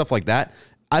track, do stuff like that.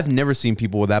 I've never seen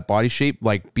people with that body shape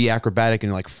like be acrobatic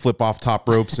and like flip off top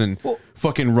ropes and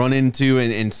fucking run into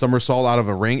and somersault out of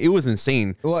a ring. It was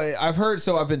insane. Well, I've heard,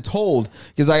 so I've been told,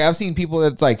 because I've seen people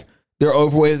that's like, they're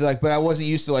overweight, like, but I wasn't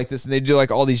used to like this, and they do like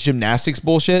all these gymnastics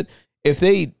bullshit. If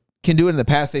they can do it in the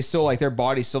past, they still like their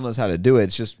body still knows how to do it.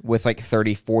 It's just with like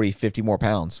 30, 40, 50 more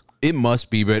pounds. It must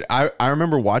be, but I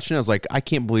remember watching it. I was like, I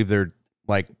can't believe they're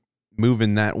like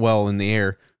moving that well in the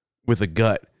air with a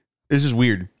gut. It's just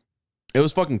weird. It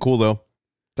was fucking cool though.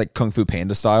 It's like Kung Fu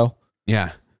Panda style.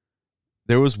 Yeah.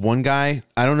 There was one guy,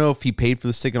 I don't know if he paid for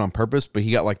this ticket on purpose, but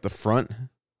he got like the front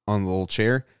on the little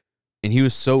chair and he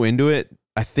was so into it.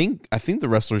 I think the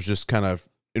wrestlers just kind of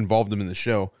involved him in the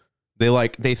show.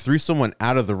 They threw someone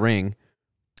out of the ring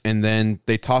and then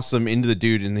they tossed him into the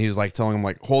dude and he was like telling him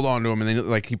like hold on to him and then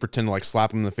like he pretended to like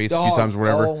slap him in the face a few times or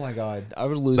whatever. Oh my god, I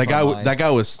would lose. That guy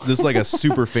was this is like a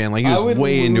super fan. Like he was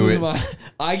way into it.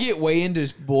 I get way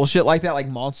into bullshit like that, like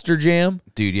Monster Jam.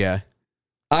 Dude, yeah.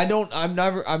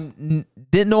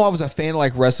 Didn't know I was a fan of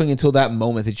like wrestling until that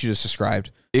moment that you just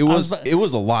described. It was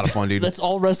a lot of fun, dude. That's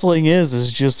all wrestling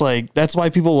is just like, that's why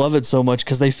people love it so much,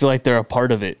 because they feel like they're a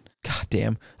part of it. God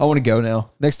damn, I want to go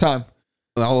now. Next time.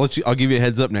 I'll give you a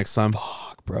heads up next time.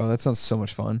 Fuck, bro, that sounds so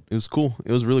much fun. It was cool.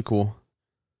 It was really cool.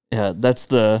 Yeah,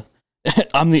 that's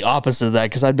I'm the opposite of that,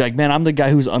 because I'd be like, man, I'm the guy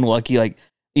who's unlucky. Like,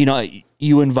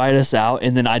 you invite us out,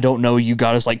 and then I don't know you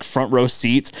got us like front row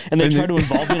seats, and they try to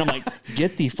involve me, and I'm like,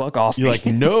 get the fuck off You're me. like,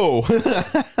 no.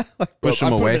 Push him I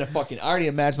put away. him in a fucking. I already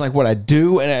imagine like what I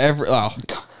do and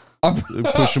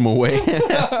Push him away.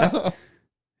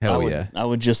 Hell yeah. I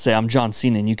would just say I'm John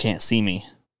Cena, and you can't see me.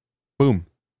 Boom.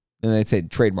 And they'd say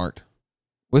trademarked.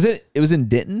 It was in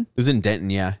Denton? It was in Denton,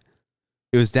 yeah.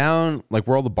 It was down like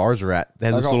where all the bars are at. They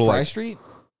had Like this on little Fry like Street?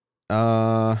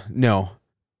 no.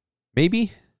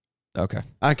 Maybe? Okay.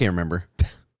 I can't remember.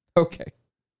 Okay.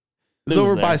 It's It was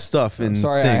over there. by stuff and I'm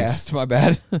sorry I things. asked. My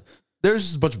bad. There's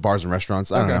just a bunch of bars and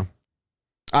restaurants. I don't Okay.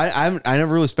 know. I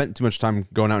never really spent too much time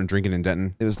going out and drinking in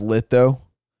Denton. It was lit though.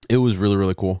 It was really,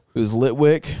 really cool. It was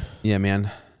Litwick. Yeah, man.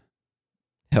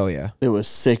 Hell yeah. It was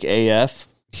sick AF.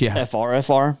 Yeah.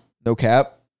 FR. No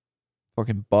cap.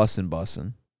 Fucking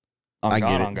bussin'. On I God,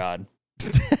 get it. on God.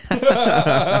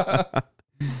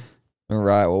 All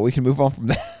right. Well, we can move on from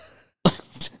that.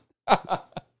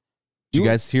 Did you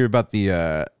guys hear about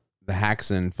the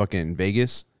hacks in fucking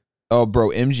Vegas? Oh, bro,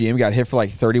 MGM got hit for like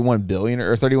 31 billion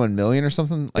or 31 million or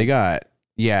something. They got,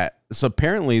 yeah. So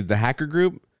apparently the hacker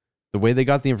group, the way they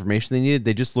got the information they needed,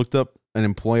 they just looked up an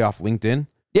employee off LinkedIn.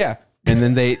 Yeah. And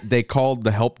then they called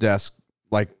the help desk,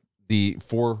 like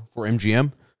for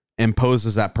MGM, and posed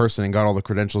as that person and got all the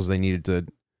credentials they needed to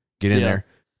get in there.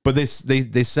 But they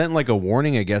sent like a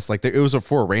warning, I guess, like it was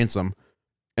for a ransom.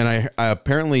 And I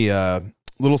apparently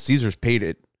Little Caesars paid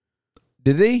it.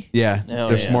 Did they? Yeah. Hell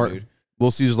They're yeah, smart. dude.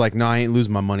 Little Caesars like, nah, I ain't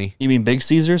losing my money. You mean Big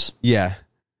Caesars? Yeah.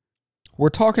 We're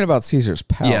talking about Caesar's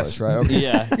Palace, Yes. right? Okay.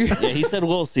 Yeah. He said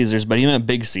Little Caesars, but he meant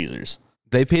Big Caesars.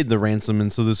 They paid the ransom,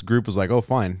 and so this group was like, oh,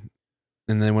 fine.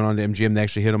 And then went on to MGM. They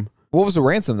actually hit them. What was the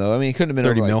ransom though? I mean, it couldn't have been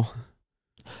 30 over, mil.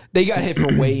 They got hit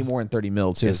for way more than 30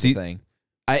 mil too. Yeah, Is the thing.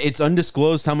 It's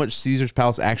undisclosed how much Caesar's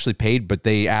Palace actually paid, but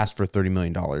they asked for $30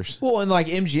 million. Well, and like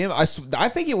MGM, I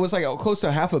think it was like close to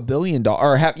 $500 million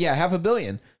or $500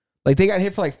 million. Like they got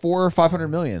hit for like 400 or 500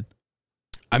 million.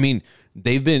 I mean,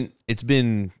 it's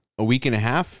been a week and a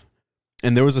half,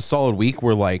 and there was a solid week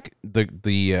where like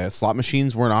the slot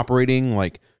machines weren't operating.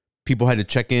 Like people had to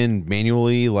check in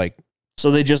manually. Like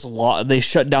So they just they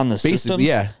shut down the basically, systems?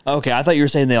 yeah. Okay, I thought you were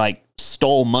saying they like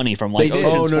stole money from like They did.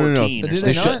 Ocean's Oh, no. 14 or Did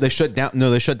something. they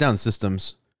They shut down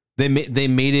systems. They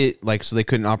made it like so they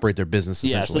couldn't operate their business.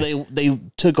 Yeah, so Essentially. they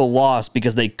took a loss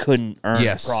because they couldn't earn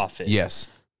profit. Yes.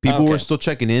 People Okay. were still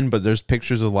checking in, but there's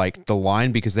pictures of like the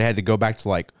line because they had to go back to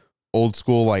like old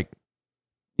school, like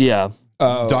Yeah.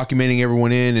 documenting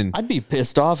everyone in. And I'd be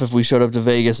pissed off if we showed up to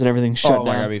Vegas and everything shut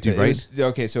down. Dude, Dude, right?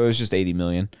 Okay, so it was just 80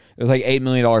 million. It was like $8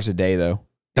 million a day though.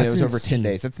 And That's it was over 10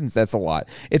 insane. days. That's a lot.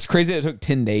 It's crazy that it took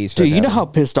 10 days. For Dude, it to you know happen. how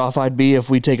pissed off I'd be if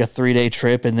we take a 3-day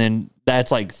trip and then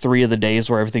that's like 3 of the days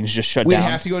where everything's just shut we'd down.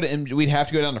 have to go to we'd have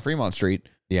to go down to Fremont Street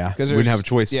yeah, we because didn't have a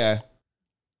choice. Yeah,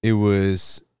 It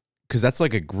was because that's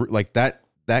like a like that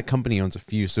company owns a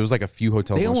few, so it was like a few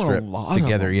hotels they on the own strip a lot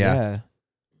together. Of them, yeah.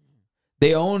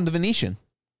 They own the Venetian.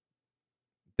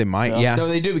 They might. Yeah. Yeah. No,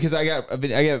 they do because I got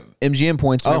MGM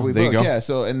points. Whenever Oh, we there you book. go. Yeah.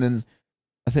 So and then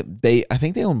I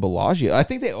think they own Bellagio. I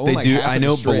think they own. They like do. half I of the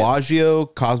know Strip. Bellagio,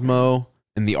 Cosmo,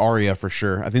 and the Aria for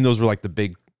sure. I think those were like the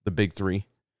big three.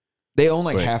 They own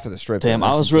like Right. half of the strip. Damn,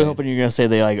 That's I was really insane. hoping you were gonna say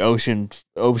they like Ocean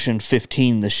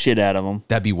 15 the shit out of them,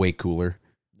 That'd be way cooler,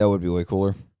 that would be way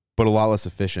cooler. but a lot less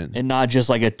efficient. and not just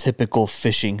like a typical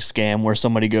phishing scam where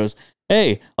somebody goes,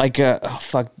 "Hey, like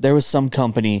fuck." There was some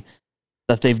company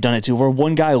that they've done it to where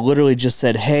one guy literally just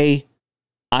said, "Hey,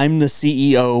 I'm the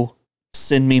CEO.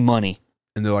 Send me money,"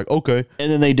 And they're like, okay.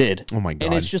 and then they did. Oh my god.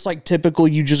 And it's just like typical.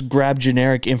 You just grab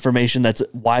generic information that's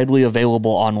widely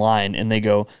available online, and they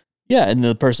go, "Yeah." And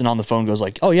the person on the phone goes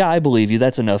like, "Oh yeah, I believe you.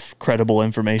 That's enough credible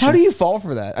information." How do you fall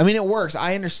for that? I mean, it works.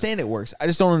 I understand it works. I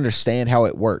just don't understand how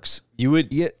it works. you would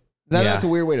That's a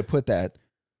weird way to put that.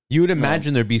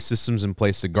 imagine there'd be systems in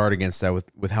place to guard against that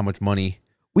with how much money.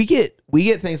 We get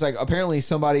things like apparently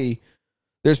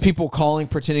there's people calling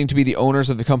pretending to be the owners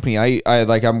of the company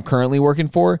I'm currently working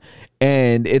for,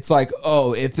 and it's like,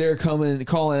 oh, if they're calling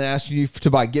and asking you to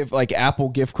buy Apple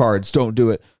gift cards, don't do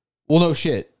it. Well, no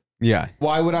shit. Yeah.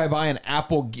 Why would I buy an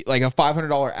Apple like a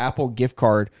 $500 Apple gift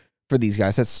card for these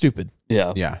guys? That's stupid.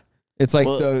 Yeah. Yeah. It's like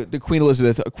Well- the Queen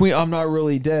Elizabeth. Queen, I'm not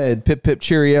really dead. Pip pip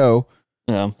cheerio.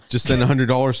 Yeah. Just send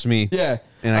 $100 to me. Yeah.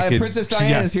 And I could- Princess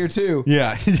Diana's here too.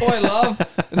 Yeah. Boy, love.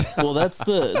 Well, that's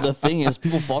the thing is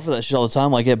people fall for that shit all the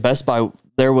time. Like at Best Buy,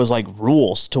 there was like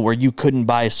rules to where you couldn't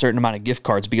buy a certain amount of gift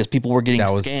cards because people were getting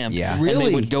That was- scammed. yeah. And Really?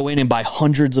 they would go in and buy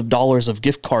hundreds of dollars of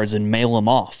gift cards and mail them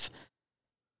off.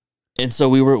 And so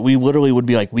we literally would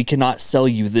be like, we cannot sell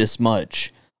you this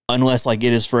much unless like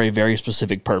it is for a very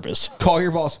specific purpose. Call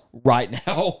your boss right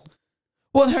now.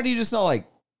 Well, and how do you just not like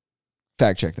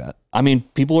fact check that? I mean,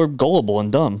 people are gullible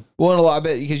and dumb. Well, and a lot of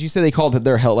it because you said they called it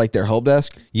their help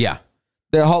desk. Yeah.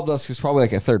 Their help desk is probably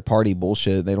like a third party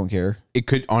bullshit. They don't care. It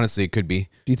could be.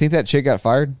 Do you think that chick got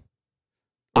fired?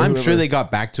 Or I'm whoever? sure they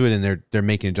got back to it and they're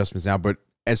making adjustments now, but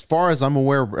as far as I'm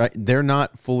aware, right, they're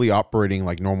not fully operating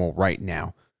like normal right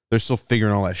now. They're still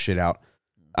figuring all that shit out.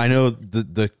 I know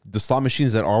the slot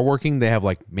machines that are working, they have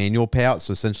like manual payouts.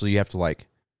 So essentially you have to like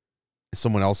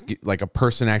someone else, like a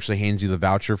person actually hands you the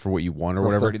voucher for what you want or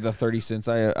whatever. 30 cents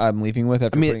I'm leaving with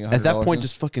after I putting mean, at that $100 point,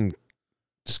 in.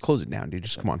 just close it down, dude.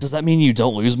 Just come on. Does that mean you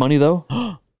don't lose money though?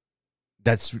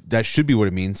 That should be what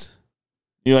it means.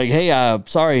 You're like, hey,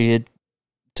 sorry, it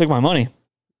took my money.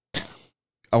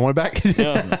 I want it back.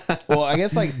 Yeah. Well, I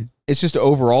guess like it's just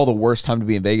overall the worst time to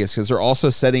be in Vegas because they're also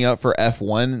setting up for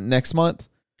F1 next month.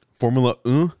 Formula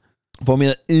 1.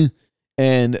 Formula 1.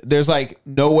 And there's like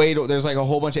no way to, there's like a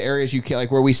whole bunch of areas you can't,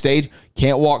 like where we stayed,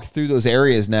 can't walk through those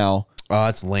areas now. Oh,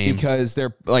 that's lame. Because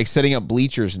they're like setting up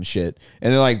bleachers and shit.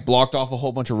 And they're like blocked off a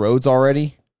whole bunch of roads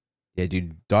already. Yeah,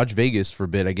 dude. Dodge Vegas for a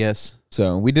bit, I guess.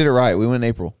 So we did it right. We went in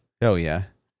April. Oh, yeah.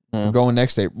 We're going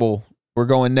next April. We're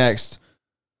going next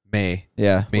May.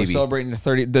 Yeah. Maybe. We're celebrating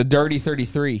the dirty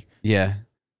 33. Yeah.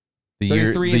 The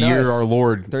 33 year us. our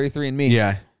Lord. 33 and me.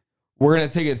 Yeah. We're going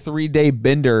to take a 3-day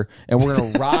bender and we're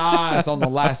going to rise on the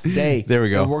last day. There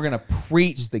we go. And we're going to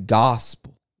preach the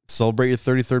gospel. Celebrate your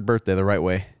 33rd birthday the right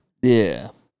way. Yeah.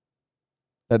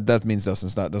 That means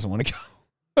Dustin's doesn't want to go.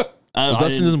 Well,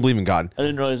 Dustin doesn't believe in God. I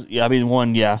didn't realize. Yeah, I mean,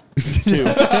 one, yeah. Two.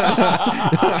 We're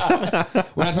not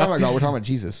talking about God. We're talking about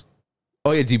Jesus.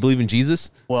 Oh, yeah. Do you believe in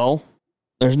Jesus? Well,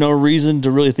 there's no reason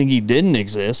to really think he didn't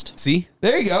exist. See?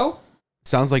 There you go.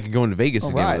 Sounds like you're going to Vegas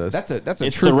All again right. with us. That's a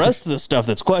It's true. the rest of the stuff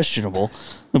that's questionable.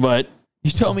 But,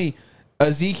 You tell me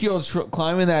Ezekiel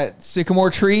climbing that sycamore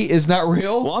tree is not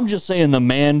real? well, I'm just saying the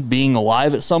man being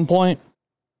alive at some point,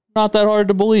 not that hard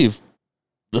to believe.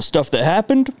 The stuff that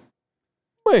happened,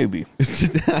 maybe.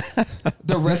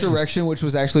 The resurrection, which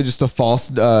was actually just a false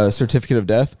certificate of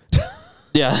death.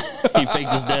 Yeah, he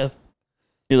faked his death.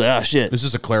 He's like, ah, shit. It's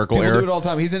just a clerical People do error. it all the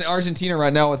time. He's in Argentina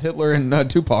right now with Hitler and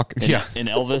Tupac. Yeah. And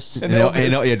Elvis And Elvis.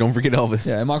 And, yeah, don't forget Elvis.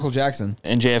 Yeah, and Michael Jackson.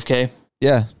 and JFK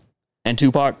Yeah. and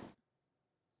Tupac.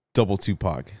 Double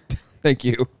Tupac. Thank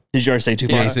you. Did you already say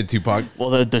Tupac? Yeah, he said Tupac. Well,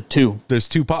 the two. There's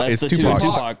Tupac. That's It's the Tupac.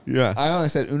 Tupac. Yeah. I only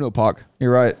said Uno Pac.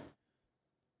 You're right.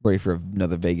 Ready for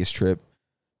another Vegas trip.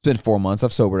 It's been 4 months.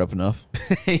 I've sobered up enough.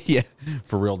 Yeah.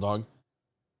 For real, dog.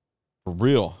 For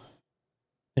real.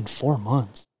 In 4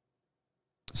 months.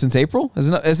 Since April? Has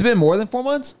it been more than 4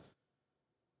 months?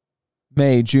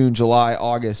 May, June, July,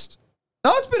 August.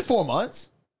 No, it's been 4 months.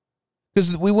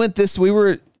 Because we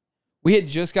had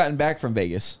just gotten back from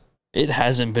Vegas. It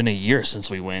hasn't been a year since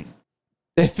we went.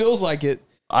 It feels like it.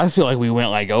 I feel like we went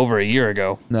like over a year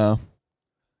ago. No.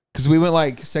 Because we went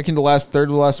like second to last, third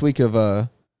to last week of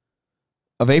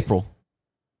April.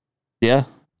 Yeah,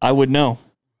 I would know.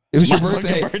 It was It's your my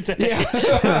birthday. fucking birthday.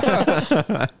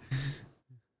 Yeah.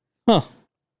 Huh.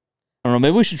 I don't know.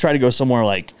 Maybe we should try to go somewhere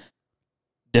like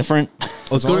different.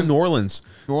 Let's go to New Orleans.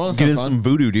 New Orleans Get in sounds fun. some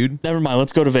voodoo, dude. Never mind.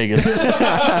 Let's go to Vegas.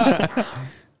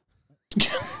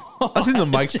 I think the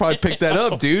mics probably picked that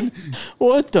up, dude.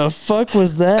 What the fuck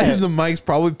was I think that? the mics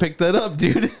probably picked that up,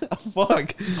 dude.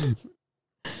 Fuck.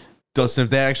 Dustin, if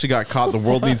they actually got caught, the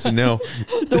world needs to know.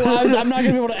 I'm not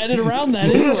gonna be able to edit around that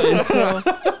anyway. So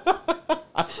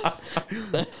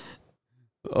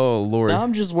Oh, Lord. now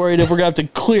I'm just worried if we're gonna have to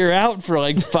clear out for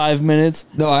like 5 minutes.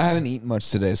 No, I haven't eaten much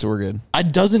today, so we're good.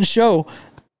 It doesn't show.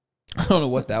 I don't know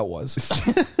what that was.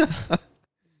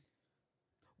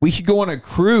 We could go on a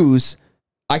cruise.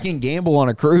 I can gamble on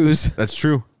a cruise. That's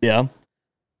true. Yeah,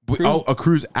 A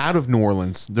cruise out of New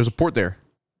Orleans. There's a port there.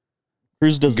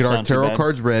 cruise doesn't Get our sound too tarot bad.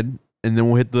 cards read, and then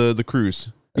we'll hit the cruise.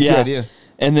 That's Yeah. a good idea.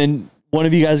 And then one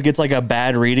of you guys gets like a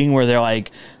bad reading where they're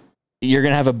like, "You're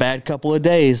gonna have a bad couple of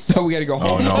days." So we got to go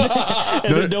home. Oh, no.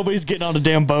 And then nobody's getting on a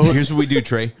damn boat. Here's what we do,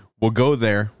 Trey. We'll go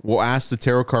there. We'll ask the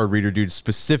tarot card reader dude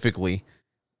specifically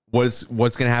what's going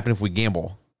to happen if we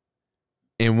gamble.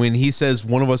 And when he says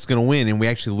one of us is going to win and we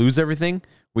actually lose everything,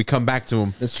 we come back to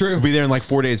him. That's true. We'll be there in like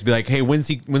 4 days. Be like, hey, when's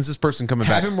this person coming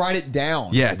Have back? him write it down.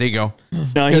 Yeah, there you go.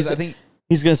 No, Because I think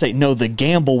he's gonna say no. The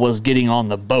gamble was getting on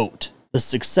the boat. The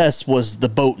success was the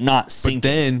boat not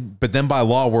sinking. But then by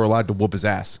law, we're allowed to whoop his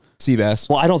ass. sea bass.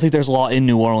 Well, I don't think there's law in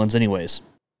New Orleans, anyways.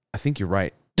 I think you're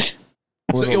right.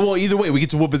 Well, either way, we get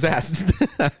to whoop his ass.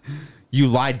 You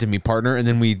lied to me, partner, and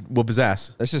then we whoop his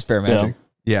ass. That's just fair magic.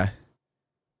 Yeah.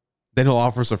 Then he'll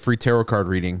offer us a free tarot card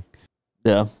reading.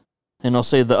 Yeah, and I'll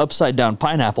say the upside down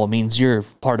pineapple means you're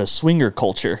part of swinger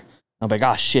culture. I'm like,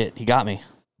 ah, shit, he got me.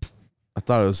 I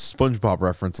thought it was a SpongeBob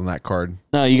reference on that card.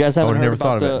 No, you guys haven't I heard never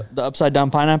about thought of the upside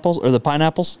down pineapples or the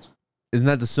pineapples? Isn't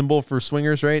that the symbol for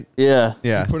swingers, right? Yeah.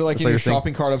 Yeah. Put it like That's in your a thing.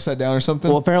 shopping cart upside down or something.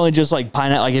 Well, apparently, just like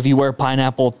pineapple, like if you wear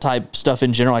pineapple type stuff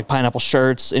in general, like pineapple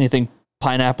shirts, anything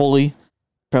pineapple-y,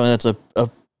 apparently that's a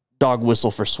dog whistle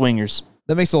for swingers.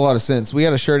 That makes a lot of sense. We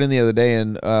got a shirt in the other day,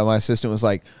 and my assistant was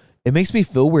like, "It makes me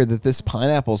feel weird that this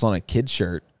pineapple's on a kid's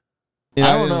shirt." You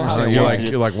I don't didn't know how understand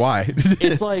it You're was. why. like, you're like, why?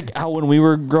 It's like how when we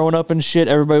were growing up and shit,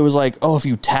 everybody was like, "Oh, if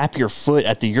you tap your foot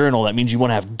at the urinal, that means you want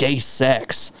to have gay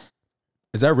sex."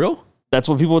 Is that real? That's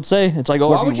what people would say. It's like, "Oh,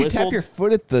 Why if would you whistled, tap your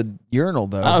foot at the urinal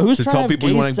though? who's To trying tell to have people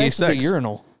you gay wanna have gay sex at the sex?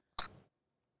 urinal?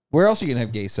 Where else are you gonna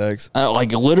have gay sex?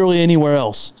 Like literally anywhere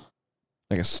else.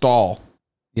 Like a stall.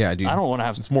 Yeah, dude. I don't want to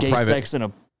have It's more gay private. sex in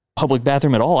a public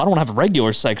bathroom at all. I don't want to have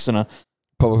regular sex in a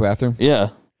Public bathroom. yeah.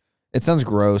 It sounds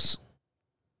gross.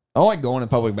 I don't like going in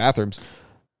public bathrooms.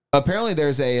 Apparently,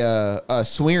 there's a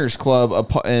swingers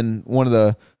club in one of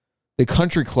the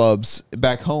country clubs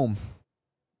back home.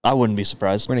 I wouldn't be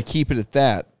surprised. We're gonna keep it at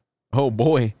that. Oh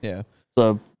boy. Yeah.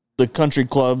 The country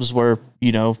clubs where,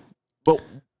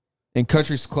 And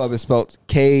country club is spelled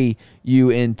Kuntry.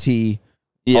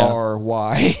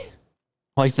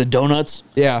 like the donuts.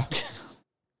 Yeah.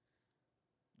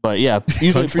 But yeah,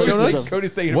 usually Country donuts?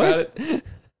 Cody's thinking What? about it.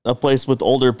 a place with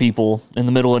older people in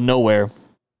the middle of nowhere.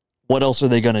 What else are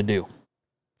they gonna do?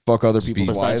 Fuck other Be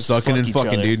people's wives. sucking fuck and each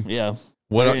fucking, other. dude. Yeah.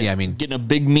 What? They're Yeah, I mean, getting a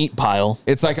big meat pile.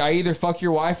 It's like I either fuck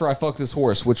your wife or I fuck this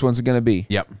horse. Which one's it gonna be?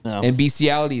 yep. No. And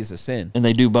bestiality is a sin. And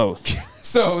they do both.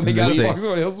 So they gotta That's it. fuck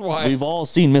somebody else's wife. We've all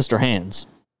seen Mr. Hands.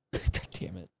 God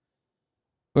damn it.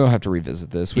 We don't have to revisit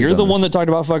this. You're the one that talked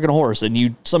about fucking a horse, and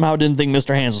you somehow didn't think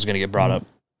Mr. Hands was gonna get brought up.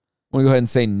 I'm gonna go ahead and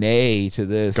say nay to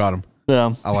this. Got him.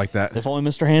 Yeah. I like that. If only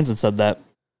Mr. Hands had said that.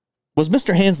 Was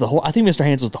Mr. Hands the horse? I think Mr.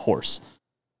 Hands was the horse.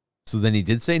 So then he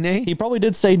did say nay? He probably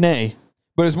did say nay.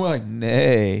 But it's more like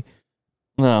nay.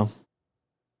 No.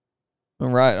 All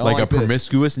right. I don't Like a this.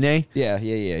 promiscuous nay? Yeah.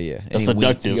 A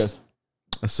seductive. He goes,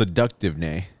 A seductive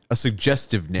nay. A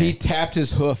suggestive nay. he tapped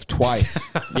his hoof twice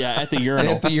Yeah, at the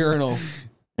urinal. at the urinal.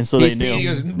 And so He's they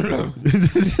peeing, knew. he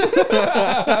goes,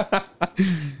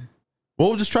 Well,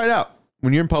 we'll just try it out.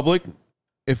 When you're in public,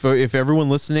 if everyone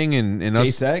listening and gay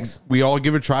us, sex? we all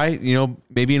give it a try,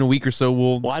 maybe in a week or so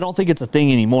Well, I don't think it's a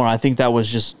thing anymore. I think that was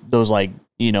just those late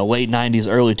 90s,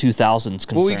 early 2000s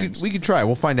concerns. Well, we could try.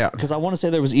 We'll find out. Because I want to say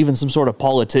there was even some sort of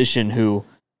politician who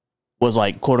was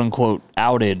like quote unquote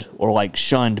outed or like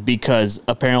shunned because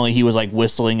apparently he was like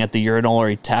whistling at the urinal or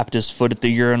he tapped his foot at the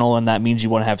urinal and that means you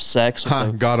want to have sex with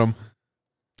the- Got him.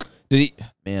 Did he?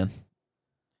 Man.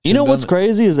 You know Should've what's done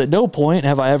crazy is at no point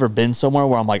have I ever been somewhere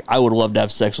where I'm like, I would love to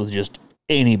have sex with just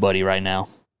anybody right now.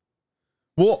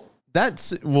 Well,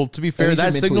 to be fair, means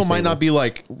that you're signal mentally might not stable. be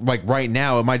like right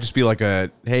now. It might just be like a,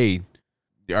 hey,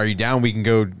 are you down? We can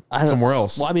go I don't- somewhere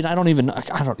else. Well, I mean, I don't. You know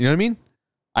what I mean?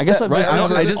 I guess Right? It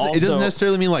doesn't also-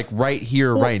 necessarily mean like right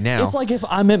here, Well, right now. It's like if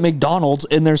I'm at McDonald's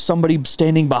and there's somebody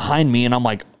standing behind me and I'm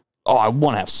like, oh, I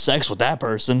want to have sex with that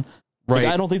person. Like,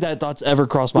 Right. I don't think that thought's ever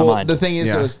crossed my Well, mind. the thing is,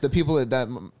 Yeah. though, is the people that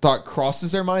thought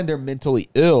crosses their mind, they're mentally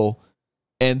ill,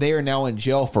 and they are now in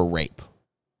jail for rape.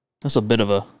 That's a bit of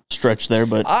a stretch there,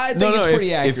 but I think it's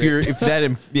pretty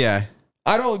accurate. Yeah.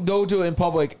 I don't go to it in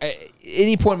public at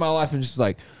any point in my life and just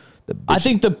like, I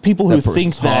think the people who that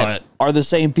think person's that hot. are the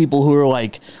same people who are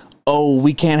like, oh,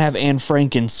 we can't have Anne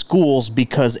Frank in schools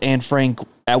because Anne Frank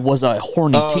was a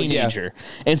horny Oh, teenager.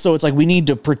 And so it's like, we need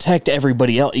to protect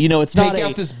everybody else. It's take not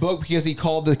out this book because he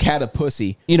called the cat a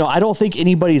pussy. I don't think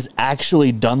anybody's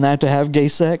actually done that to have gay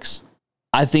sex.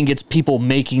 I think it's people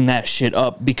making that shit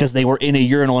up because they were in a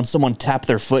urinal and someone tapped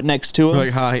their foot next to him.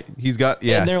 Like, hi, he's got,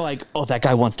 yeah. And they're like, oh, that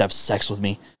guy wants to have sex with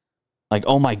me. Like,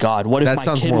 oh my God, what if That my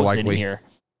sounds kid more was in likely. here?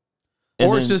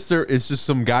 Or And it's just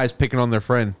some guys picking on their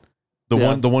friend. The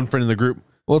Yeah. one friend in the group.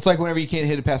 Well, it's like whenever you can't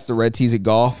hit it past the red tees at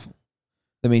golf,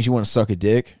 that means you want to suck a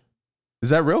dick.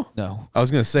 Is that real? No. I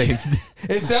was going to say.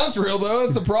 It sounds real, though.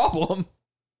 That's the problem.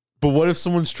 But what if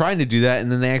someone's trying to do that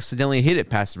and then they accidentally hit it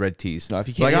past the red tees? No, if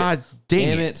you can't like, hit- dang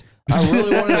Damn it. it. I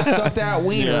really wanted to suck that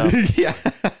wiener. Yeah.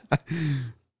 Yeah.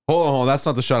 Hold on. That's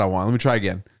not the shot I want. Let me try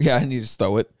again. Yeah, and you just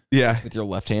throw it Yeah. with your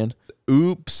left hand.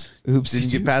 Oops. Oops. Didn't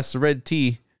get past the red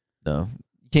tee. No.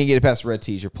 You can't get it past the red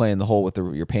tees. You're playing the hole with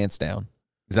your pants down.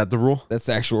 Is that the rule? That's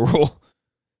the actual rule.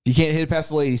 If you can't hit it past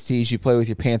the ladies' tees, you play with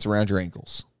your pants around your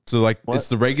ankles. So, like, What? it's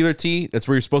the regular tee. That's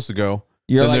where you're supposed to go.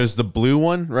 You're Then like, there's the blue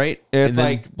one, right? it's And then-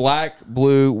 like black,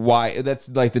 blue, white. That's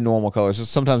like the normal colors. So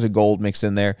sometimes a gold mixed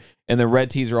in there. And the red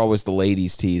tees are always the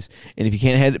ladies' tees. And if you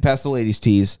can't hit it past the ladies'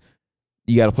 tees,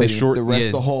 you got to play the rest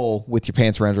of the hole with your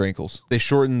pants around your ankles. they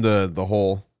shorten the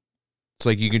hole. It's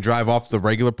like you can drive off the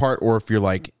regular part, or if you're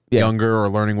like younger or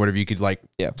learning whatever, you could like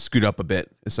scoot up a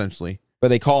bit, essentially. But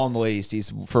they call them the ladies'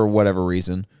 tees for whatever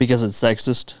reason. because it's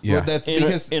sexist. Yeah. Well, that's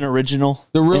because In original.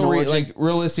 the real in origin.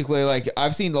 realistically, like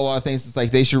I've seen a lot of things. It's like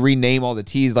they should rename all the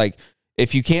tees. Like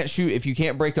if you can't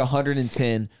break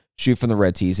 110, shoot from the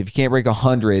red tees. If you can't break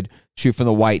 100, shoot from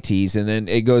the white tees. And then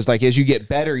it goes like as you get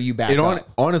better, you back up.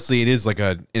 Honestly, it is like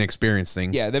an inexperienced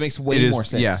thing. Yeah, that makes way more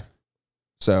sense. Yeah.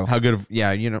 So, How good of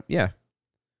yeah.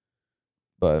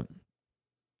 but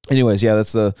anyways, yeah,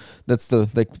 that's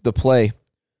the play.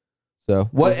 So,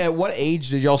 at what age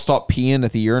did y'all stop peeing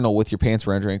at the urinal with your pants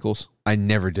around your ankles? I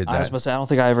never did I was that. about to say, I don't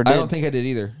think I ever did. I don't think I did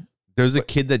either. There was a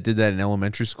kid that did that in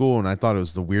elementary school, and I thought it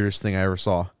was the weirdest thing I ever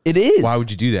saw. It is. Why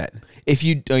would you do that? If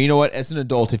you know what, as an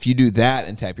adult, if you do that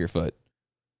and tap your foot,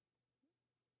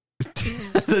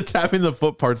 The tapping the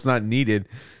foot part's not needed.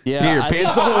 Yeah, your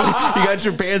pants all the way, you got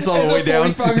your pants all the way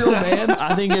down. 45-year-old man.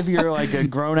 I think if you're like a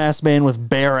grown ass man with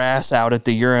bare ass out at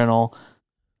the urinal,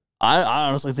 I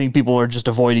honestly think people are just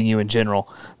avoiding you in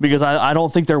general because I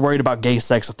don't think they're worried about gay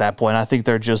sex at that point. I think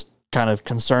they're just kind of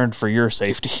concerned for your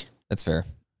safety. That's fair.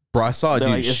 Bro, I saw a They're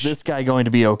dude. like, is this guy going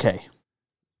to be okay?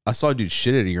 I saw a dude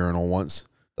shit at a urinal once.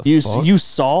 You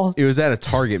saw? It was at a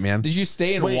Target, man. Did you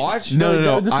stay and watch?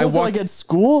 No. This I wasn't walked like at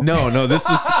school? No, this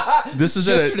is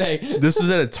Yesterday. this is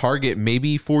at a Target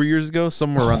maybe 4 years ago,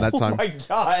 somewhere around that time. Oh my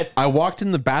God. I walked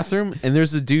in the bathroom and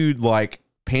there's a dude like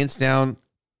pants down,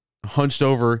 hunched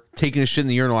over, taking a shit in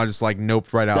the urinal. I just like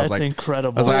noped right out. That's I was like,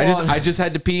 incredible. I just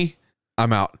had to pee.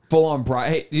 I'm out. Full on bright.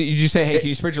 Hey, did you say, hey, can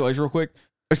you spread your legs real quick?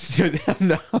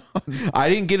 No, I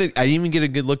didn't even get a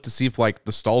good look to see if like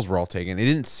the stalls were all taken. It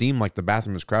didn't seem like the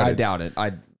bathroom was crowded. I doubt it.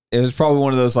 It was probably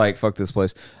one of those like, fuck this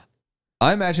place.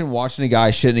 I imagine watching a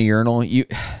guy shit in a urinal. Do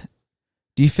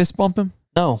you fist bump him?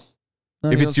 No.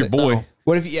 If it's your boy. No.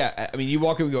 What if? Yeah, I mean, you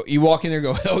walk in there, and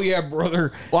go, hell yeah,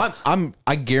 brother. Well,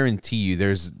 I guarantee you,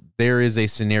 there is a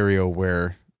scenario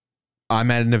where I'm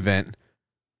at an event,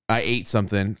 I ate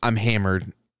something, I'm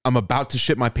hammered, I'm about to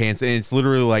shit my pants, and it's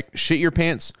literally like shit your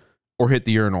pants or hit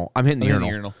the urinal. I'm hitting the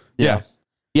urinal. Yeah.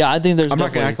 Yeah, I think there's. I'm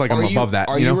not gonna act like I'm above that.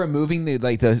 Are you removing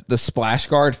the splash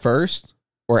guard first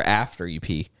or after you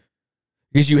pee?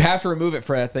 Because you have to remove it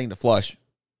for that thing to flush.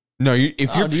 No, if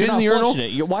you're shitting the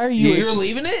urinal, why are you? You're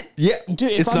leaving it? Yeah,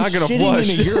 dude, if it's I'm not gonna shitting flush.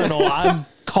 in a urinal, I'm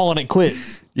calling it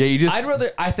quits. Yeah, you just. I'd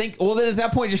rather. I think. Well, then at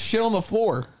that point, just shit on the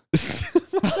floor.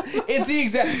 It's the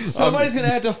exact. Somebody's gonna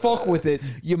have to fuck with it.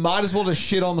 You might as well just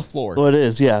shit on the floor. Well, it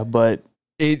is, yeah, but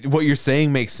what you're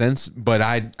saying makes sense, but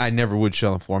I never would shit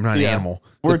on the floor. I'm not an animal.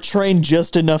 We're trained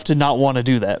just enough to not want to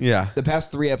do that. Yeah. The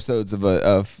past 3 episodes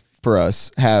of for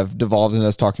us have devolved into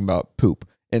us talking about poop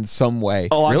in some way.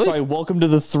 Oh, I'm Really? sorry. Welcome to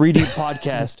the 3D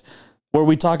podcast where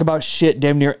we talk about shit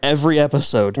damn near every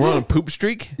episode. We're on a poop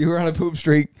streak. You were on a poop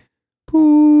streak.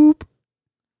 Poop.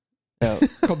 Yeah.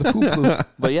 Called the poop loop.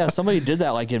 But yeah, somebody did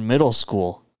that like in middle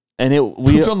school, and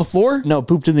Pooped on the floor? no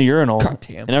pooped in the urinal. God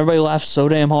damn. And everybody laughed so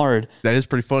damn hard That is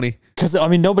pretty funny. because I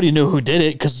mean nobody knew who did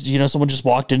it because someone just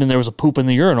walked in and there was a poop in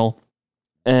the urinal,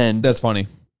 and That's funny.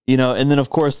 and then of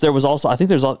course there was also I think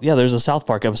there's a South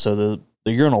Park episode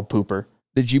the urinal pooper.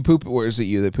 Did you poop, or is it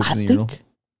you that pooped in the urinal?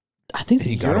 I think the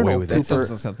He got away urinal with That that. sounds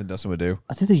pooper. like something Dustin would do.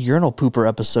 I think the urinal pooper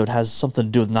episode has something to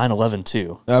do with 9/11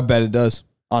 too I bet it does.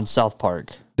 on South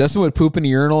Park. Dustin would poop in a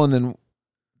urinal and then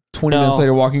 20 No. minutes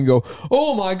later walk in and go,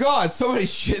 oh my God, somebody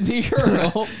shit in the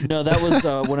urinal. No, that was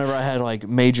whenever I had like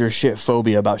major shit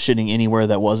phobia about shitting anywhere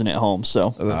that wasn't at home.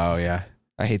 So Oh yeah.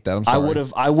 I hate that. I'm sorry.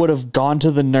 I would have gone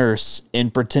to the nurse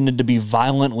and pretended to be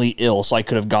violently ill so I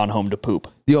could have gone home to poop.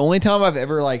 The only time I've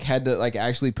ever had to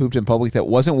actually pooped in public that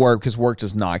wasn't work, because work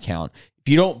does not count. If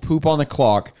you don't poop on the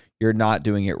clock, you're not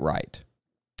doing it right.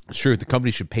 It's true. The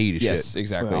company should pay you to Yes, shit.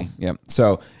 exactly. Well. Yeah.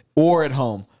 So, or at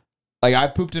home. Like I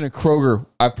pooped in a Kroger.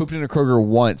 I've pooped in a Kroger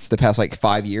once the past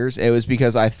 5 years. It was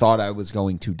because I thought I was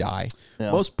going to die.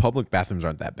 Yeah. Most public bathrooms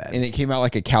aren't that bad. And it came out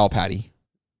like a cow patty.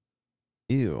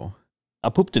 Ew. I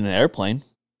pooped in an airplane.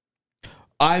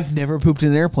 I've never pooped in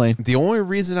an airplane. The only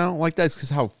reason I don't like that is because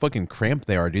how fucking cramped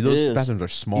they are, dude. It Those is. bathrooms are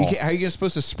small. How are you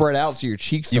supposed to spread out so your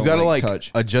cheeks You don't gotta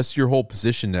touch? adjust your whole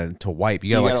position to wipe.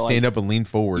 You gotta gotta, stand up and lean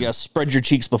forward. You gotta spread your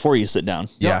cheeks before you sit down.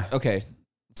 Yeah. Okay.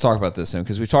 Let's talk about this then,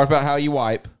 because we talked about how you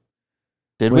wipe.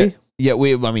 Did we? Yeah,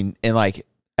 I mean, in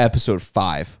episode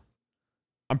 5.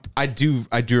 I do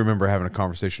remember having a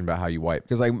conversation about how you wipe.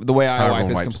 Because the way I How wipe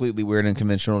everyone is wipes. completely weird and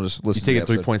conventional. Just You listen take to a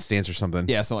the episode. 3-point stance or something.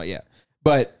 Yeah, something like that.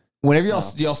 But whenever y'all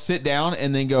sit down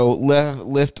and then go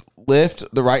lift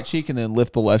the right cheek and then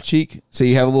lift the left cheek, so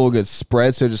you have a little good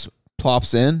spread, so it just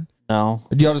plops in. No.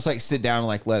 Or do y'all just sit down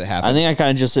and let it happen? I think I kind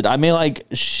of just said I may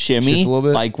shimmy Shift a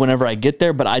little bit? whenever I get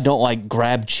there, but I don't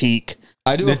grab cheek.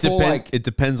 I do a full It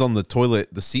depends on the toilet,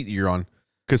 the seat that you're on.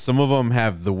 Because some of them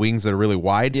have the wings that are really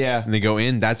wide. Yeah. And they go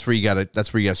in. That's where you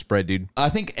gotta spread, dude. I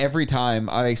think every time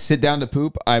I sit down to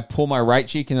poop, I pull my right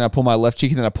cheek and then I pull my left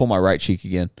cheek and then I pull my right cheek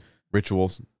again.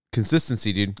 Rituals.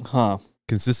 Consistency, dude. Huh.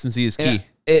 Consistency is key.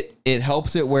 And it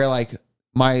helps it where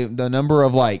the number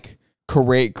of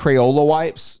Crayola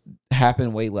wipes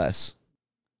happen way less.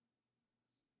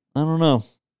 I don't know.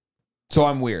 So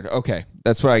I'm weird. Okay,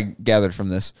 that's what I gathered from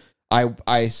this. I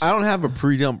don't have a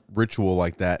pre-dump ritual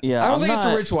like that. Yeah. I don't I'm think it's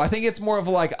not- a ritual. I think it's more of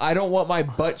I don't want my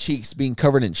butt cheeks being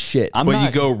covered in shit. I'm But not,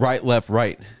 you go right, left,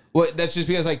 right. Well, that's just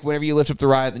because whenever you lift up the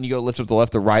right, then you go lift up the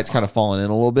left. The right's kind of falling in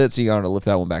a little bit, so you got to lift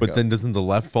that one back But up. then doesn't the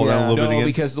left fall down a little bit No, again?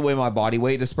 because the way my body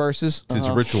weight disperses. It's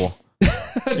a ritual.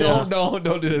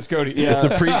 Don't do this, Cody. Yeah.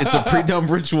 It's a pre-dumb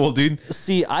ritual, dude.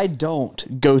 See, I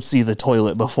don't go see the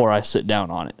toilet before I sit down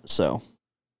on it. So,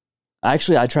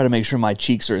 actually, I try to make sure my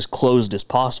cheeks are as closed as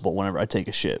possible whenever I take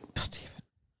a shit. God damn it.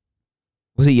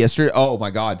 Was it yesterday? Oh my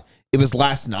God. It was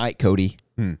last night, Cody.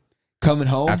 Coming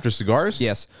home. After cigars?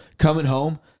 Yes. Coming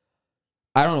home.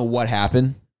 I don't know what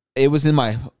happened. It was in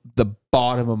the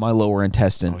bottom of my lower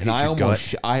intestine. And I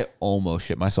almost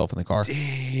shit myself in the car.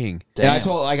 Dang. And I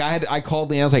told I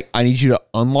called Leanne. I was like, I need you to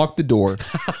unlock the door.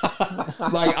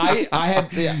 Like I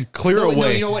had Clear no, away. No,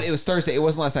 you know what? It was Thursday. It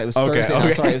wasn't last night. It was Okay, Thursday. No,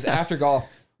 okay. sorry. It was after golf.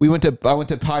 I went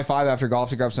to Pi 5 after golf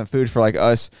to grab some food for like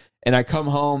us. And I come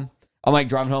home. I'm like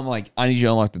driving home. I'm like, I need you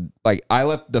to unlock I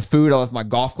left the food. I left my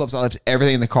golf clubs. I left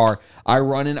everything in the car. I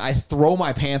run in. I throw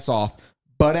my pants off,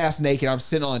 butt ass naked. I'm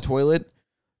sitting on the toilet,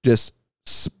 just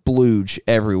splooge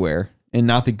everywhere, and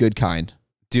not the good kind.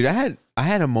 Dude, I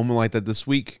had a moment like that this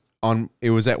week.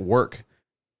 It was at work.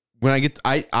 When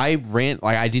I ran,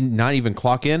 like I did not even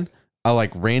clock in. I like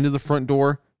ran to the front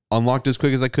door, unlocked as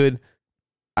quick as I could.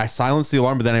 I silenced the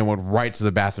alarm, but then I went right to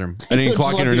the bathroom. I didn't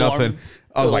clock in or nothing.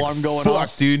 I was like,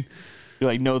 fuck, dude. You're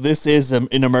like, no, this is an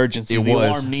emergency. The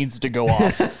alarm needs to go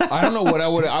off. I don't know what I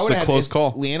would have had. Close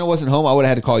call. Leanna wasn't home. I would have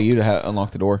had to call you to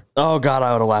unlock the door. Oh God,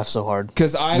 I would have laughed so hard.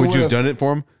 Because would you have done it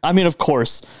for him? I mean, of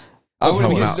course. I would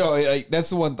help have. him out. So like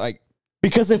that's the one. Like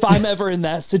Because if I'm ever in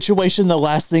that situation, the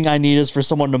last thing I need is for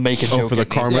someone to make a joke. For the at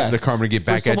me. karma, Yeah. the karma to get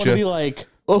For back someone at to you. be like,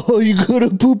 "Oh, you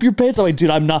gonna poop your pants?" I'm like, dude,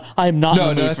 I'm not in the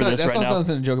mood that's for not, this that's right not now.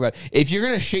 something to joke about. If you're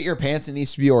gonna shit your pants, it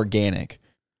needs to be organic.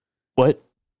 What?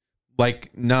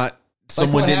 Like not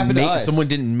what happened to us. someone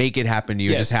didn't make it happen to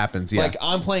you. It Yes. just happens. Yeah. Like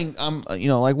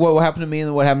like what happened to me and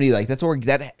then what happened to you? Like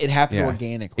that it happened Yeah.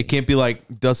 organically. It can't be like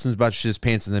Dustin's about to shit his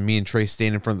pants and then me and Trey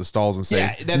stand in front of the stalls and say,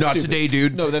 Yeah, that's not stupid. today,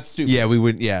 dude. No, that's stupid. Yeah, we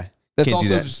would. Yeah. That's Can't do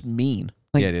also that. just mean.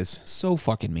 Like, Yeah, it is. so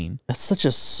fucking mean. That's such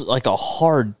a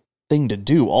hard thing to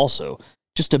do. Also,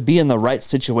 just to be in the right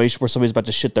situation where somebody's about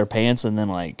to shit their pants and then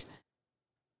like,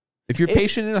 If you're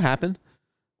patient, it'll happen.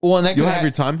 Well, and that You'll could have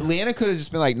your time. Leanna could have just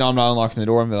been like, "No, I'm not unlocking the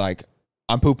door." And be like,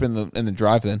 "I'm pooping in the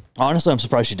drive." Then honestly, I'm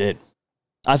surprised she did.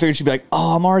 I figured she'd be like,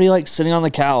 "Oh, I'm already like sitting on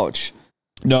the couch."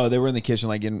 no, they were in the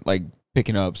kitchen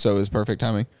picking up, so it was perfect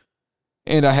timing.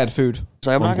 And I had food.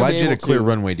 So I'm I'm not gonna glad be you had a able clear to.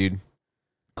 runway, dude.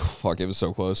 Fuck, it was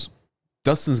so close.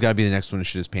 Dustin's got to be the next one to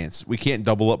shit his pants. We can't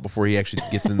double up before he actually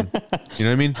gets in. You know what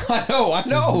I mean? I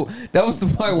know. That was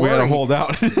my We worry. got to hold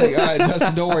out. It's like, all right,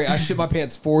 Dustin, don't worry. I shit my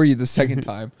pants for you the second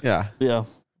time. Yeah. Yeah.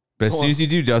 But as So- soon as you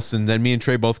do, Dustin, then me and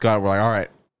Trey both got it. We're like, all right.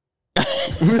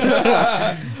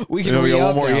 We You can know, we got re-up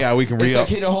one more. now. Yeah, we can It's re-up. like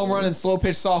hitting a home run in slow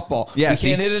pitch softball. Yeah, we see?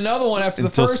 can't hit another one after the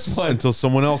first one. Until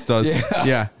someone else does. Yeah.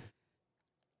 Yeah.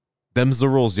 Them's the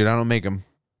rules, dude. I don't make them.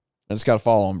 I just got to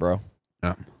follow him, bro.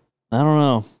 I don't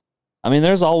know. I mean,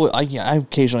 there's always I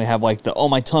occasionally have like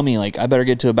my tummy, like I better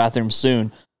get to a bathroom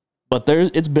soon. But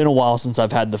it's been a while since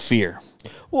I've had the fear.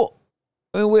 Well,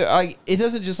 I mean, it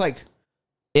doesn't just like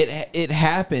it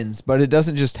happens, but it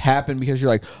doesn't just happen because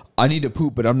you're like, I need to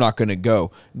poop, but I'm not gonna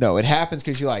go. No, it happens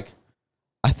because you're like,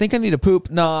 I think I need to poop.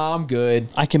 Nah, I'm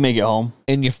good. I can make it home.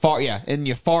 And you fart,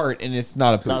 and it's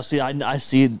not a poop. Now, see, I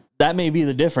see that may be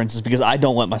the difference is because I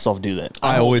don't let myself do that.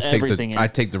 I hold always take everything in. I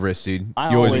take the risk, dude.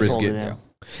 I You always always risk hold it. it in. Yeah.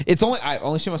 It's I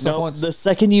only shit myself No, once. the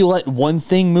second you let one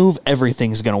thing move,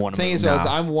 everything's gonna want to Thing move. is, Nah.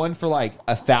 I'm one for like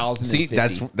 1,000. See,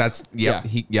 that's Yeah.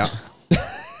 yeah.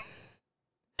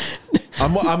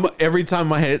 I'm every time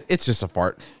my head, it's just a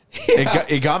fart.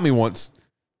 It got me once.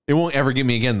 It won't ever get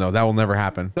me again though. That will never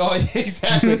happen. Oh,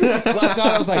 exactly. Last night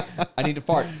I was like, I need to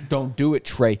fart. Don't do it,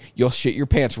 Trey. You'll shit your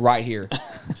pants right here.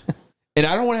 And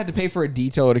I don't want to have to pay for a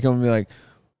detailer to come and be like,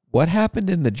 what happened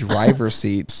in the driver's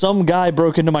seat? Some guy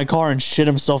broke into my car and shit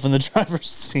himself in the driver's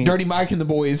seat. Dirty Mike and the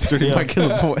boys. Dirty Mike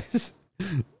and the boys.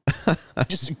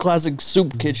 Just a classic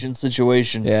soup kitchen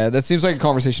situation. Yeah, that seems like a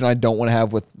conversation I don't want to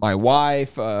have with my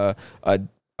wife, a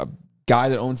guy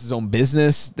that owns his own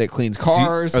business that cleans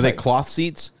cars. Are they Like, cloth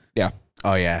seats? yeah.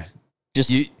 Oh yeah. Just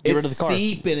You- get rid of It's the car.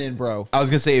 seeping in, bro. I was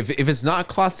gonna say if it's not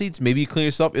cloth seats, maybe you clean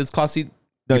yourself. It's cloth seat.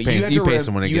 No, you pay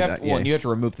someone to you get have, that. Yeah. you have to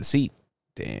remove the seat.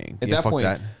 Dang. At yeah, that fuck point,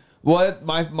 that. Well,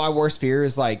 my worst fear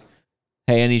is like,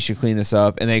 hey, I need you to clean this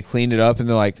up. And they cleaned it up and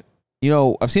they're like,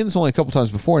 I've seen this only a couple times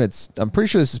before and I'm pretty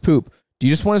sure this is poop. Do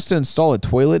you just want us to install a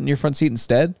toilet in your front seat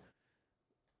instead?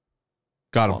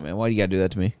 Got Oh, him. man, why do you got to do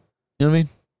that to me? You know what I mean?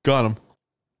 Got him.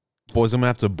 Boys, I'm gonna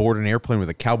have to board an airplane with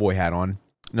a cowboy hat on.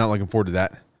 Not looking forward to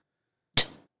that.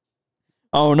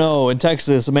 Oh no! In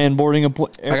Texas, a man boarding a I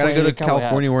gotta go to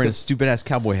California wearing a stupid ass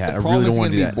cowboy hat. I really don't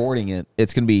want to do that. Boarding it.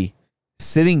 It's going to be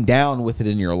sitting down with it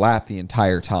in your lap the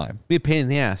entire time Be a pain in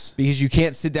the ass. because you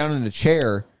can't sit down in a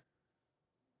chair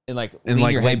and like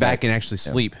lay your head back and actually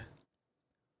sleep.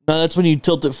 No, that's when you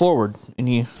tilt it forward and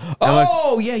you.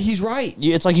 Oh yeah, he's right.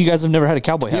 It's like you guys have never had a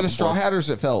cowboy hat. You have a straw before. hat or is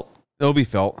it felt? It'll be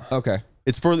felt. Okay.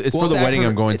 It's for the wedding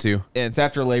I'm going to. And it's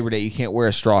after Labor Day. You can't wear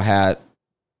a straw hat.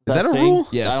 Is that a thing? rule?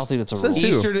 Yes. I don't think that's a Says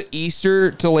rule. who?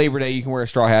 Easter to Labor Day, you can wear a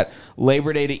straw hat.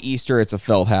 Labor Day to Easter, it's a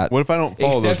felt hat. What if I don't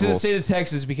follow Except those in the rules? state of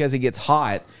Texas because it gets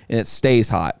hot and it stays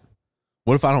hot.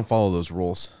 What if I don't follow those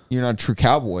rules? You're not a true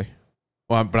cowboy.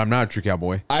 Well, but I'm not a true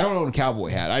cowboy. I don't own a cowboy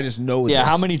hat. I just know Yeah, this.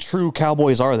 how many true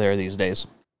cowboys are there these days?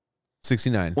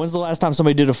 69. When's the last time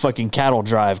somebody did a fucking cattle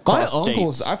drive? My across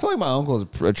uncle's. states? I feel like my uncle's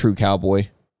a true cowboy.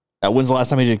 When's the last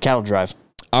time he did a cattle drive?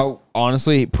 I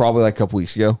honestly probably like a couple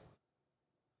weeks ago.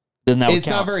 Then that would It's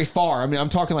count. not very far. I mean, I'm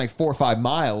talking like 4 or 5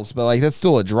 miles, but like that's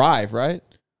still a drive, right?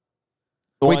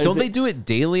 Well, Wait, is don't it- they do it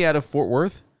daily out of Fort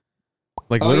Worth?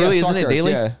 Like Oh, literally, yeah, isn't it stockyards,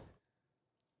 daily? Yeah.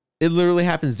 It literally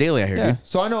happens daily. I hear, Yeah. dude.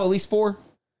 So I know at least 4.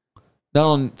 Not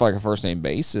on like a first name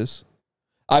basis.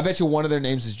 I bet you one of their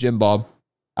names is Jim Bob.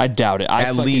 I doubt it. I At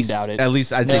fucking least, doubt it. at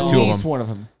least I'd say At two of least them. one of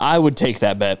them. I would take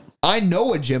that bet. I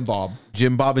know a Jim Bob.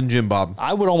 Jim Bob and Jim Bob.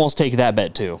 I would almost take that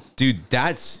bet too. Dude,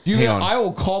 that's You hang know, on. I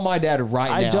will call my dad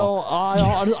right I now. don't.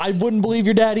 I wouldn't believe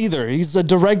your dad either. He's a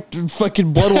direct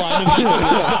fucking bloodline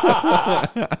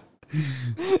of you.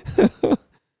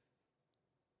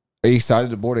 Are you excited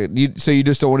to board it? So you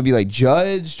just don't want to be like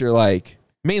judged or like?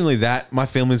 Mainly that my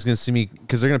family's gonna see me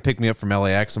because they're gonna pick me up from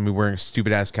LAX. I'm gonna be wearing a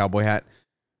stupid ass cowboy hat.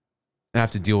 I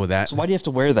have to deal with that So why do you have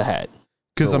to wear the hat?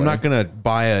 because For I'm a not gonna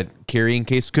buy a carrying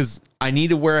case because I need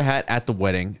to wear a hat at the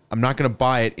wedding. I'm not gonna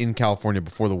buy it in California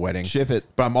before the wedding, Ship it.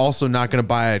 but I'm also not gonna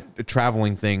buy a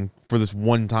traveling thing for this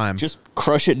one time. Just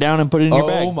crush it down and put it in your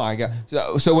bag. Oh my god!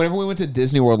 So whenever we went to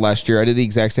Disney World last year, I did the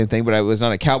exact same thing, but it was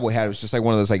not a cowboy hat. It was just like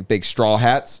one of those like big straw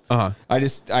hats. Uh-huh.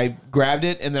 I grabbed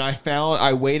it and then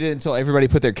I waited until everybody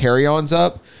put their carry-ons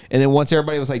up, and then once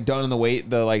everybody was like done in the wait,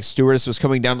 the like stewardess was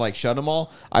coming down to like shut them all.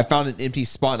 I found an empty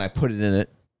spot and I put it in it.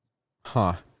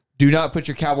 Huh? Do not put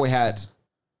your cowboy hat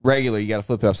regular. You got to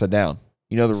flip it upside down.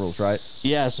 You know the rules, right?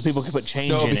 Yeah, so people can put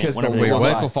change No, in because it the whenever they look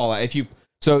walk by. will fall out. If you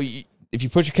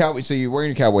put your cowboy, so you're wearing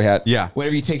your cowboy hat. Yeah.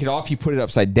 Whenever you take it off, you put it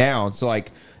upside down. So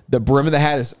like the brim of the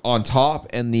hat is on top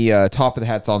and the top of the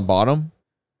hat's on bottom.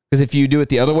 Because if you do it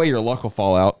the other way, your luck will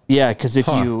fall out. Yeah, because if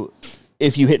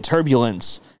you hit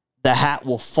turbulence, the hat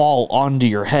will fall onto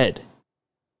your head.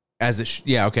 As it,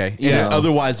 yeah, okay. Yeah. And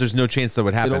otherwise, there's no chance that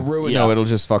would happen. It'll ruin. Yeah. No, it'll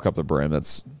just fuck up the brim.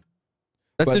 That's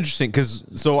but- interesting because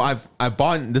so I've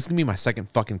bought. This is gonna be my second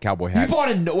fucking cowboy hat. you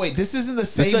bought a no. Wait, this isn't the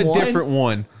same. This is a one? different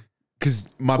one. Because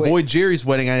my Wait. boy Jerry's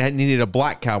wedding, needed a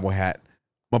black cowboy hat.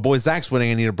 My boy Zach's wedding,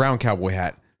 I need a brown cowboy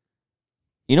hat.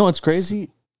 You know what's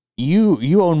crazy?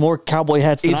 You own more cowboy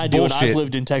hats than It's I do, and bullshit. I've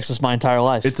lived in Texas my entire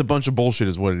life. It's a bunch of bullshit,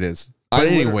 is what it is. I But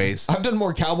literally- anyways, I've done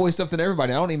more cowboy stuff than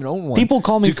everybody. I don't even own one. People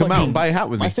call me dude, come fucking, out and buy a hat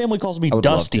with my me. family calls me I would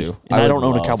love Dusty, to. and I I would don't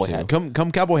own a love cowboy to. hat.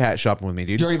 Come cowboy hat shopping with me,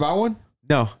 dude. Did you already buy one?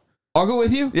 No, I'll go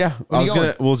with you. yeah, When I was you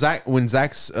gonna. Well, Zach, when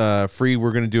Zach's free,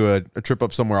 we're gonna do a trip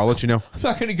up somewhere. I'll let you know. I'm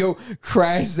not gonna go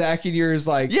crash Zach and yours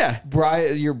like Yeah.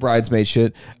 your bridesmaid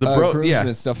shit. The groomsmen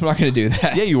yeah. stuff. I'm not gonna do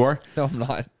that. Yeah, you are. No, I'm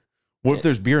not. What if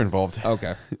there's beer involved?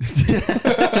 Okay.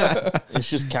 It's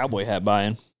just cowboy hat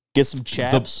buying. Get some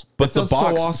chaps. But That the sounds so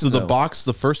box, awesome, the though. box,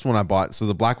 the first one I bought, so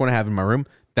the black one I have in my room,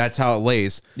 that's how it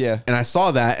lays. Yeah. And I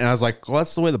saw that, and I was like, well,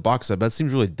 that's the way the box is. That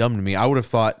seems really dumb to me. I would have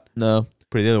thought No.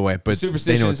 put it the other way, but they know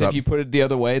Superstition what's is if up. you put it the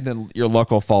other way, then your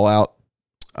luck will fall out.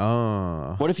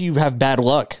 Oh. What if you have bad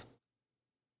luck?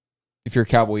 If you're a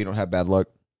cowboy, you don't have bad luck.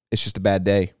 It's just a bad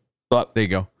day. There you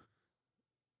go.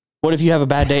 What if you have a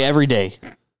bad day every day?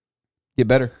 Get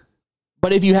better.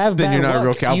 But if you have Then bad you're not a luck,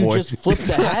 real cowboy. you just flip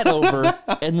the hat over,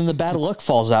 and then the bad luck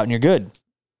falls out, and you're good.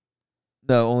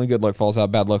 No, only good luck falls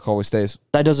out. Bad luck always stays.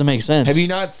 That doesn't make sense. Have you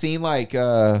not seen like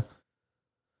I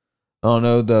don't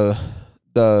know, the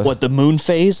What, the moon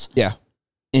phase Yeah.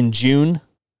 in June?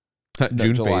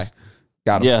 June July. phase.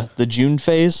 Got him. Yeah, the June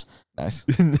phase. Nice.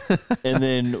 And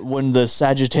then when the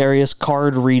Sagittarius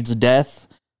card reads death,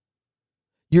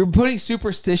 You're putting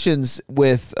superstitions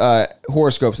with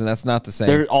horoscopes, and that's not the same.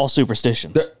 they're all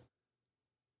superstitions.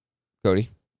 Cody,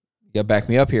 you gotta back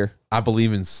me up here. I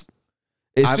believe in Is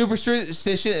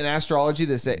superstition and astrology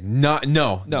the same? no,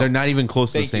 No. they're not even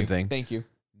close to the Thank same you. thing. Thank you.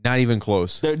 Not even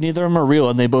close. Neither of them are real,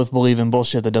 and they both believe in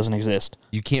bullshit that doesn't exist.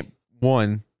 You can't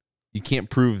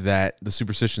prove that the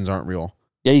superstitions aren't real.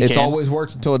 Yeah, you It's can. always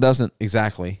worked until it doesn't.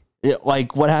 Exactly.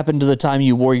 Like, what happened to the time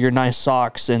you wore your nice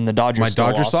socks and the Dodgers My still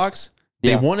Dodger lost? socks, they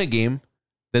Yeah. won a game,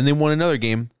 then they won another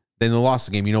game, then they lost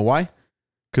the game. You know why?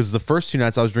 Because the first 2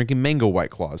 nights I was drinking mango White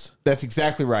Claws. That's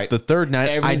exactly right. The third night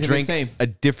Everything's I the drank same. a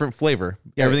different flavor.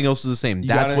 Yeah. Everything else is the same. You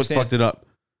That's gotta what understand. fucked it up.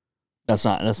 That's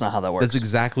not how that works. That's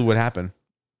exactly what happened.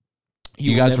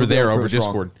 You will guys never were be able there to over prove us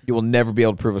wrong. Discord. You will never be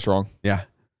able to prove us wrong. Yeah.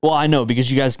 Well, I know because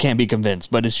you guys can't be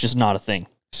convinced, but it's just not a thing.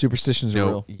 Superstitions are No,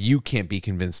 real. you can't be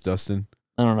convinced, Dustin.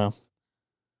 I don't know.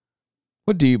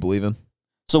 What do you believe in?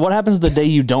 So what happens the day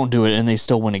you don't do it and they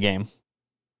still win a game?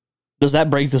 Does that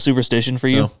break the superstition for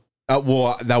you? No.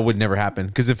 Well, that would never happen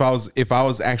because if I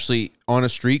was actually on a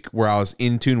streak where I was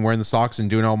in tune wearing the socks and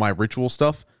doing all my ritual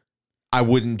stuff, I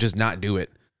wouldn't just not do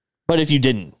it. But if you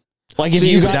didn't, like if So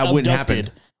you got that wouldn't abducted,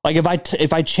 happen. like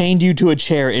if I chained you to a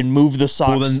chair and moved the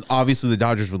socks, Well, then obviously the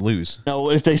Dodgers would lose.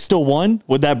 no, if they still won,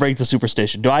 would that break the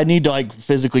superstition? Do I need to like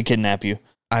physically kidnap you?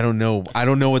 I don't know. I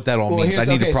don't know what that all means. I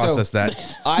need to process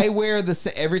that. I wear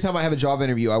every time I have a job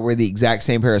interview, I wear the exact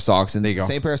same pair of socks, and There it's you the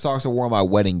go. same pair of socks I wore on my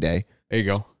wedding day. There you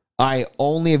go. I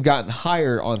only have gotten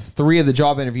hired on 3 of the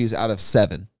job interviews out of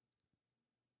 7.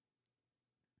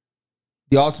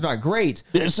 The odds are not great,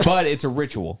 but it's a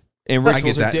ritual, and I get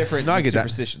rituals are that. different No, I than get that.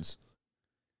 superstitions.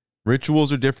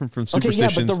 Rituals are different from Okay,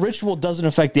 superstitions. yeah, but the ritual doesn't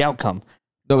affect the outcome.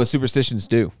 No, but superstitions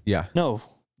do. yeah. No,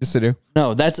 Yes, they do.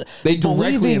 no, that's They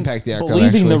directly believing- impact the outcome.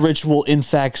 Believing the actually. ritual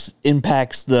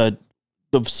impacts the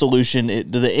solution.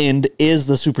 The end is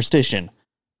the superstition.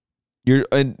 And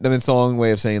I mean, it's a long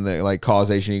way of saying that, like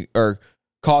correlation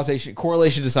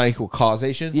does not equal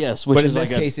causation. Yes, which but is in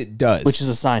this like case, it does. which is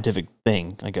a scientific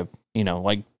thing, like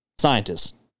like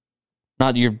scientists,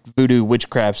 not your voodoo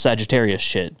witchcraft Sagittarius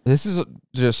shit. This is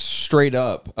just straight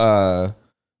up.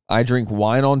 I drink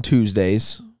wine on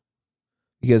Tuesdays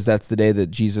because that's the day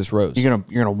that Jesus rose. You're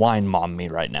gonna wine mom me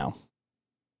right now.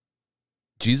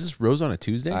 Jesus rose on a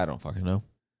Tuesday? I don't fucking know.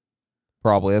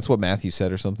 Probably that's what Matthew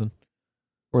said or something,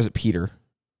 or is it Peter?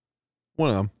 One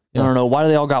of them. I don't know. Why do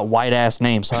they all got white ass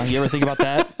names? Huh? You ever think about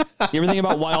that? You ever think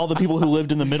about why all the people who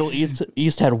lived in the Middle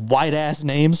East had white ass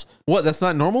names? What? That's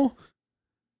not normal?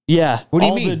 Yeah. What do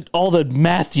you all mean? All the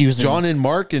Matthews. And, John and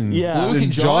Mark and Yeah. Luke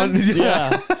and John?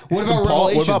 Yeah. What about Paul?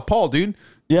 Revelation? What about Paul, dude?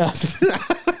 Yeah.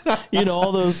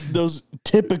 All those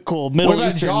typical Middle about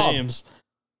Eastern Job? names.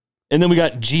 And then we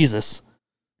got Jesus.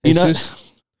 You know,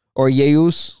 Jesus or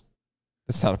Yeus?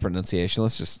 That's not a pronunciation.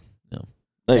 Let's just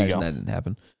there you imagine go. that didn't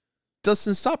happen.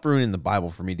 Dustin, stop ruining the Bible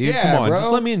for me, dude. Yeah, Come on. bro.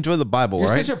 Just let me enjoy the Bible, You're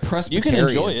all right? such a You Presbyterian. can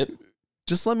enjoy it.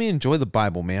 Just let me enjoy the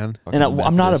Bible, man. And I'm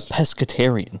not a Methodist.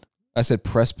 pescatarian. I said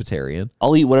Presbyterian.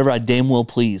 I'll eat whatever I damn well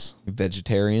please.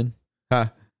 Vegetarian. Huh.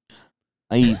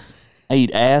 I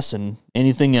eat ass and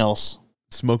anything else.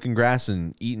 Smoking grass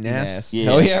and eating ass. Yeah.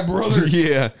 Hell yeah, brother.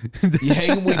 Yeah. You hang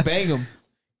them, we bang them.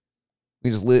 We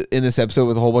just lit in this episode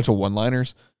with a whole bunch of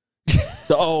one-liners.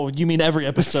 Oh, you mean every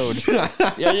episode?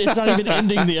 Yeah, it's not even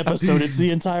ending the episode. It's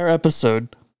the entire episode.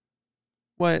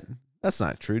 What? That's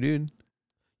not true, dude.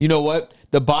 You know what?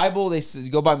 The Bible, they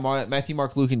go by Matthew,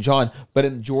 Mark, Luke, and John, but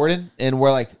in Jordan and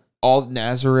where like all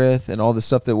Nazareth and all the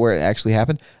stuff that where it actually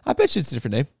happened, I bet you it's a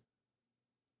different name.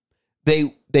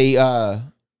 They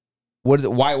what is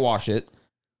it? Whitewash it.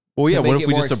 Well, yeah. To What make if it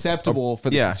we more just acceptable for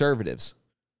the yeah. conservatives?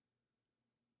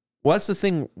 Well, that's the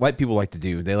thing white people like to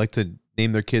do. They like to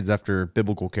name their kids after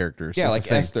biblical characters. Yeah, That's like the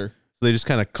thing. Esther So they just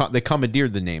kind of they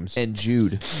commandeered the names. and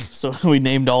Jude. So we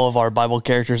named all of our Bible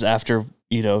characters after,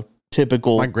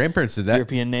 typical My grandparents did that.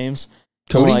 European names.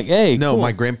 Cody? We're like, hey, No, cool.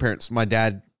 my grandparents, my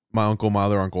dad, my uncle, my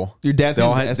other uncle. Your dad's They all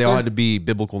name's had Esther? they all had to be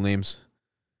biblical names.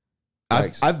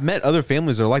 Yikes. I've met other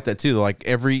families that are like that too. They're like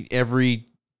every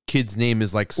kid's name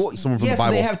is like someone from the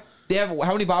Bible. They have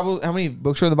how many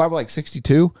books are in the Bible? Like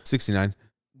 62? 69.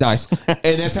 Nice.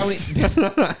 And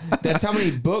that's how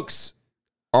many books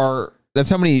that's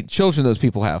how many children those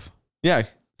people have. Yeah.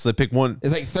 So they pick one.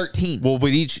 It's like 13. Well,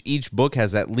 but each book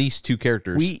has at least 2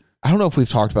 characters. I don't know if we've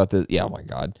talked about this. Yeah, oh my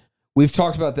God. We've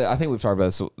talked about that. I think we've talked about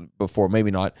this before,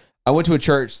 maybe not. I went to a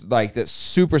church like that's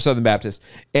super Southern Baptist,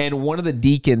 and one of the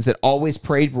deacons that always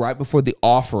prayed right before the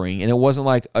offering, and it wasn't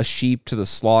like a sheep to the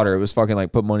slaughter. It was fucking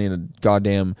like put money in a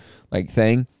goddamn like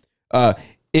thing.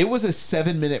 It was a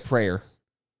 7-minute prayer,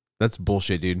 That's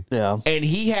bullshit, dude. Yeah. and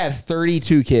he had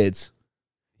 32 kids.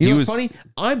 You know what's funny?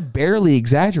 I'm barely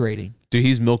exaggerating. Dude,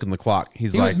 he's milking the clock.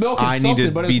 He's He like, was milking I need something,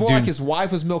 to but it was be more doing, like his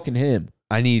wife was milking him.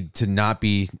 I need to not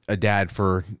be a dad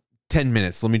for 10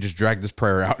 minutes. Let me just drag this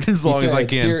prayer out as long as I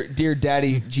can. Dear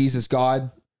Daddy, Jesus God,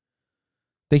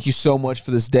 thank you so much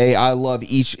for this day. I love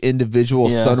each individual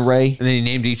Yeah. sun ray. And then he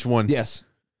named each one. Yes.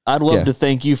 I'd love Yeah. to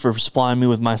thank you for supplying me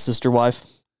with my sister wife.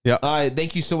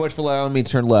 Thank you so much for allowing me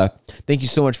to turn left. Thank you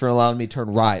so much for allowing me to turn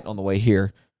right on the way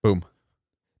here. Boom.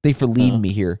 Thank you for leading me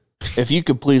here. If you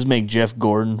could please make Jeff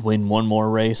Gordon win one more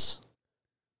race.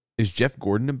 Is Jeff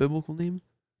Gordon a biblical name?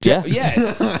 Yeah.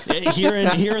 Yes. here in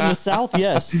the South,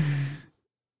 yes.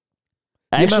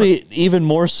 Actually, even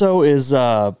more so is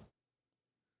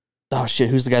oh shit,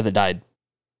 who's the guy that died?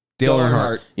 Dale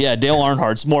Earnhardt. Yeah, Dale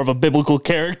Earnhardt's more of a biblical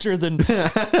character than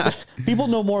people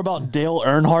know more about Dale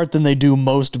Earnhardt than they do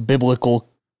most biblical,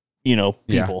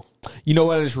 people. You know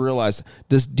what I just realized?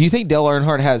 Do you think Dale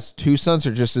Earnhardt has 2 sons,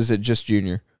 or is it just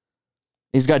Junior?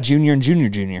 He's got Junior and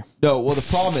Junior. No, well the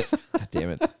problem is, God damn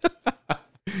it.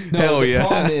 No, Hell the yeah.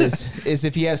 problem is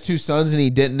if he has 2 sons and he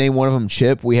didn't name one of them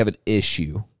Chip, we have an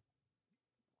issue.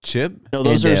 Chip? No,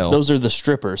 And Dale. those are the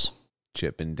strippers.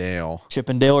 Chip and Dale. Chip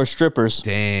and Dale are strippers.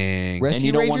 Dang. Rescue And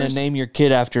you don't want to Rangers? name your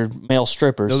kid after male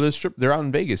strippers. No, they're out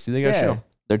in Vegas. They got a Yeah. show.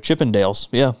 They're Chippendales.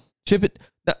 Yeah. Chip it.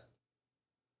 No,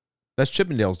 That's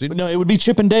Chippendales, dude. But no, it would be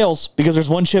Chip and Dales because there's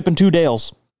 1 Chip and 2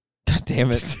 Dales. God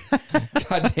damn it.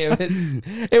 God damn it.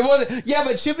 It wasn't. Yeah,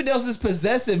 but Chippendales is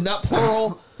possessive, not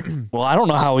plural. Well, I don't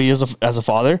know how he is as a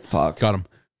father. Fuck. Got him.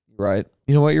 Right.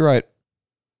 You know what? You're right.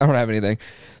 I don't have anything.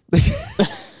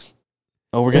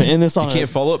 Oh, we're gonna end this on. You can't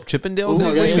follow up Chippendales? No,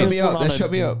 we're that gonna shut end me this one up. on That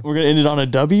shut me up. We're gonna end it on a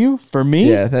W for me.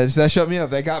 Yeah, that shut me up.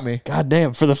 That got me. God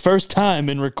damn! For the first time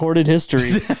in recorded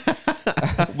history,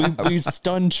 we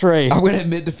stunned Trey. I'm going to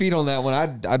admit defeat on that one.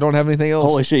 I don't have anything else.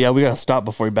 Holy shit! Yeah, we gotta stop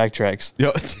before he backtracks.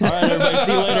 Yep. All right, everybody.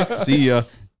 See you later. See ya.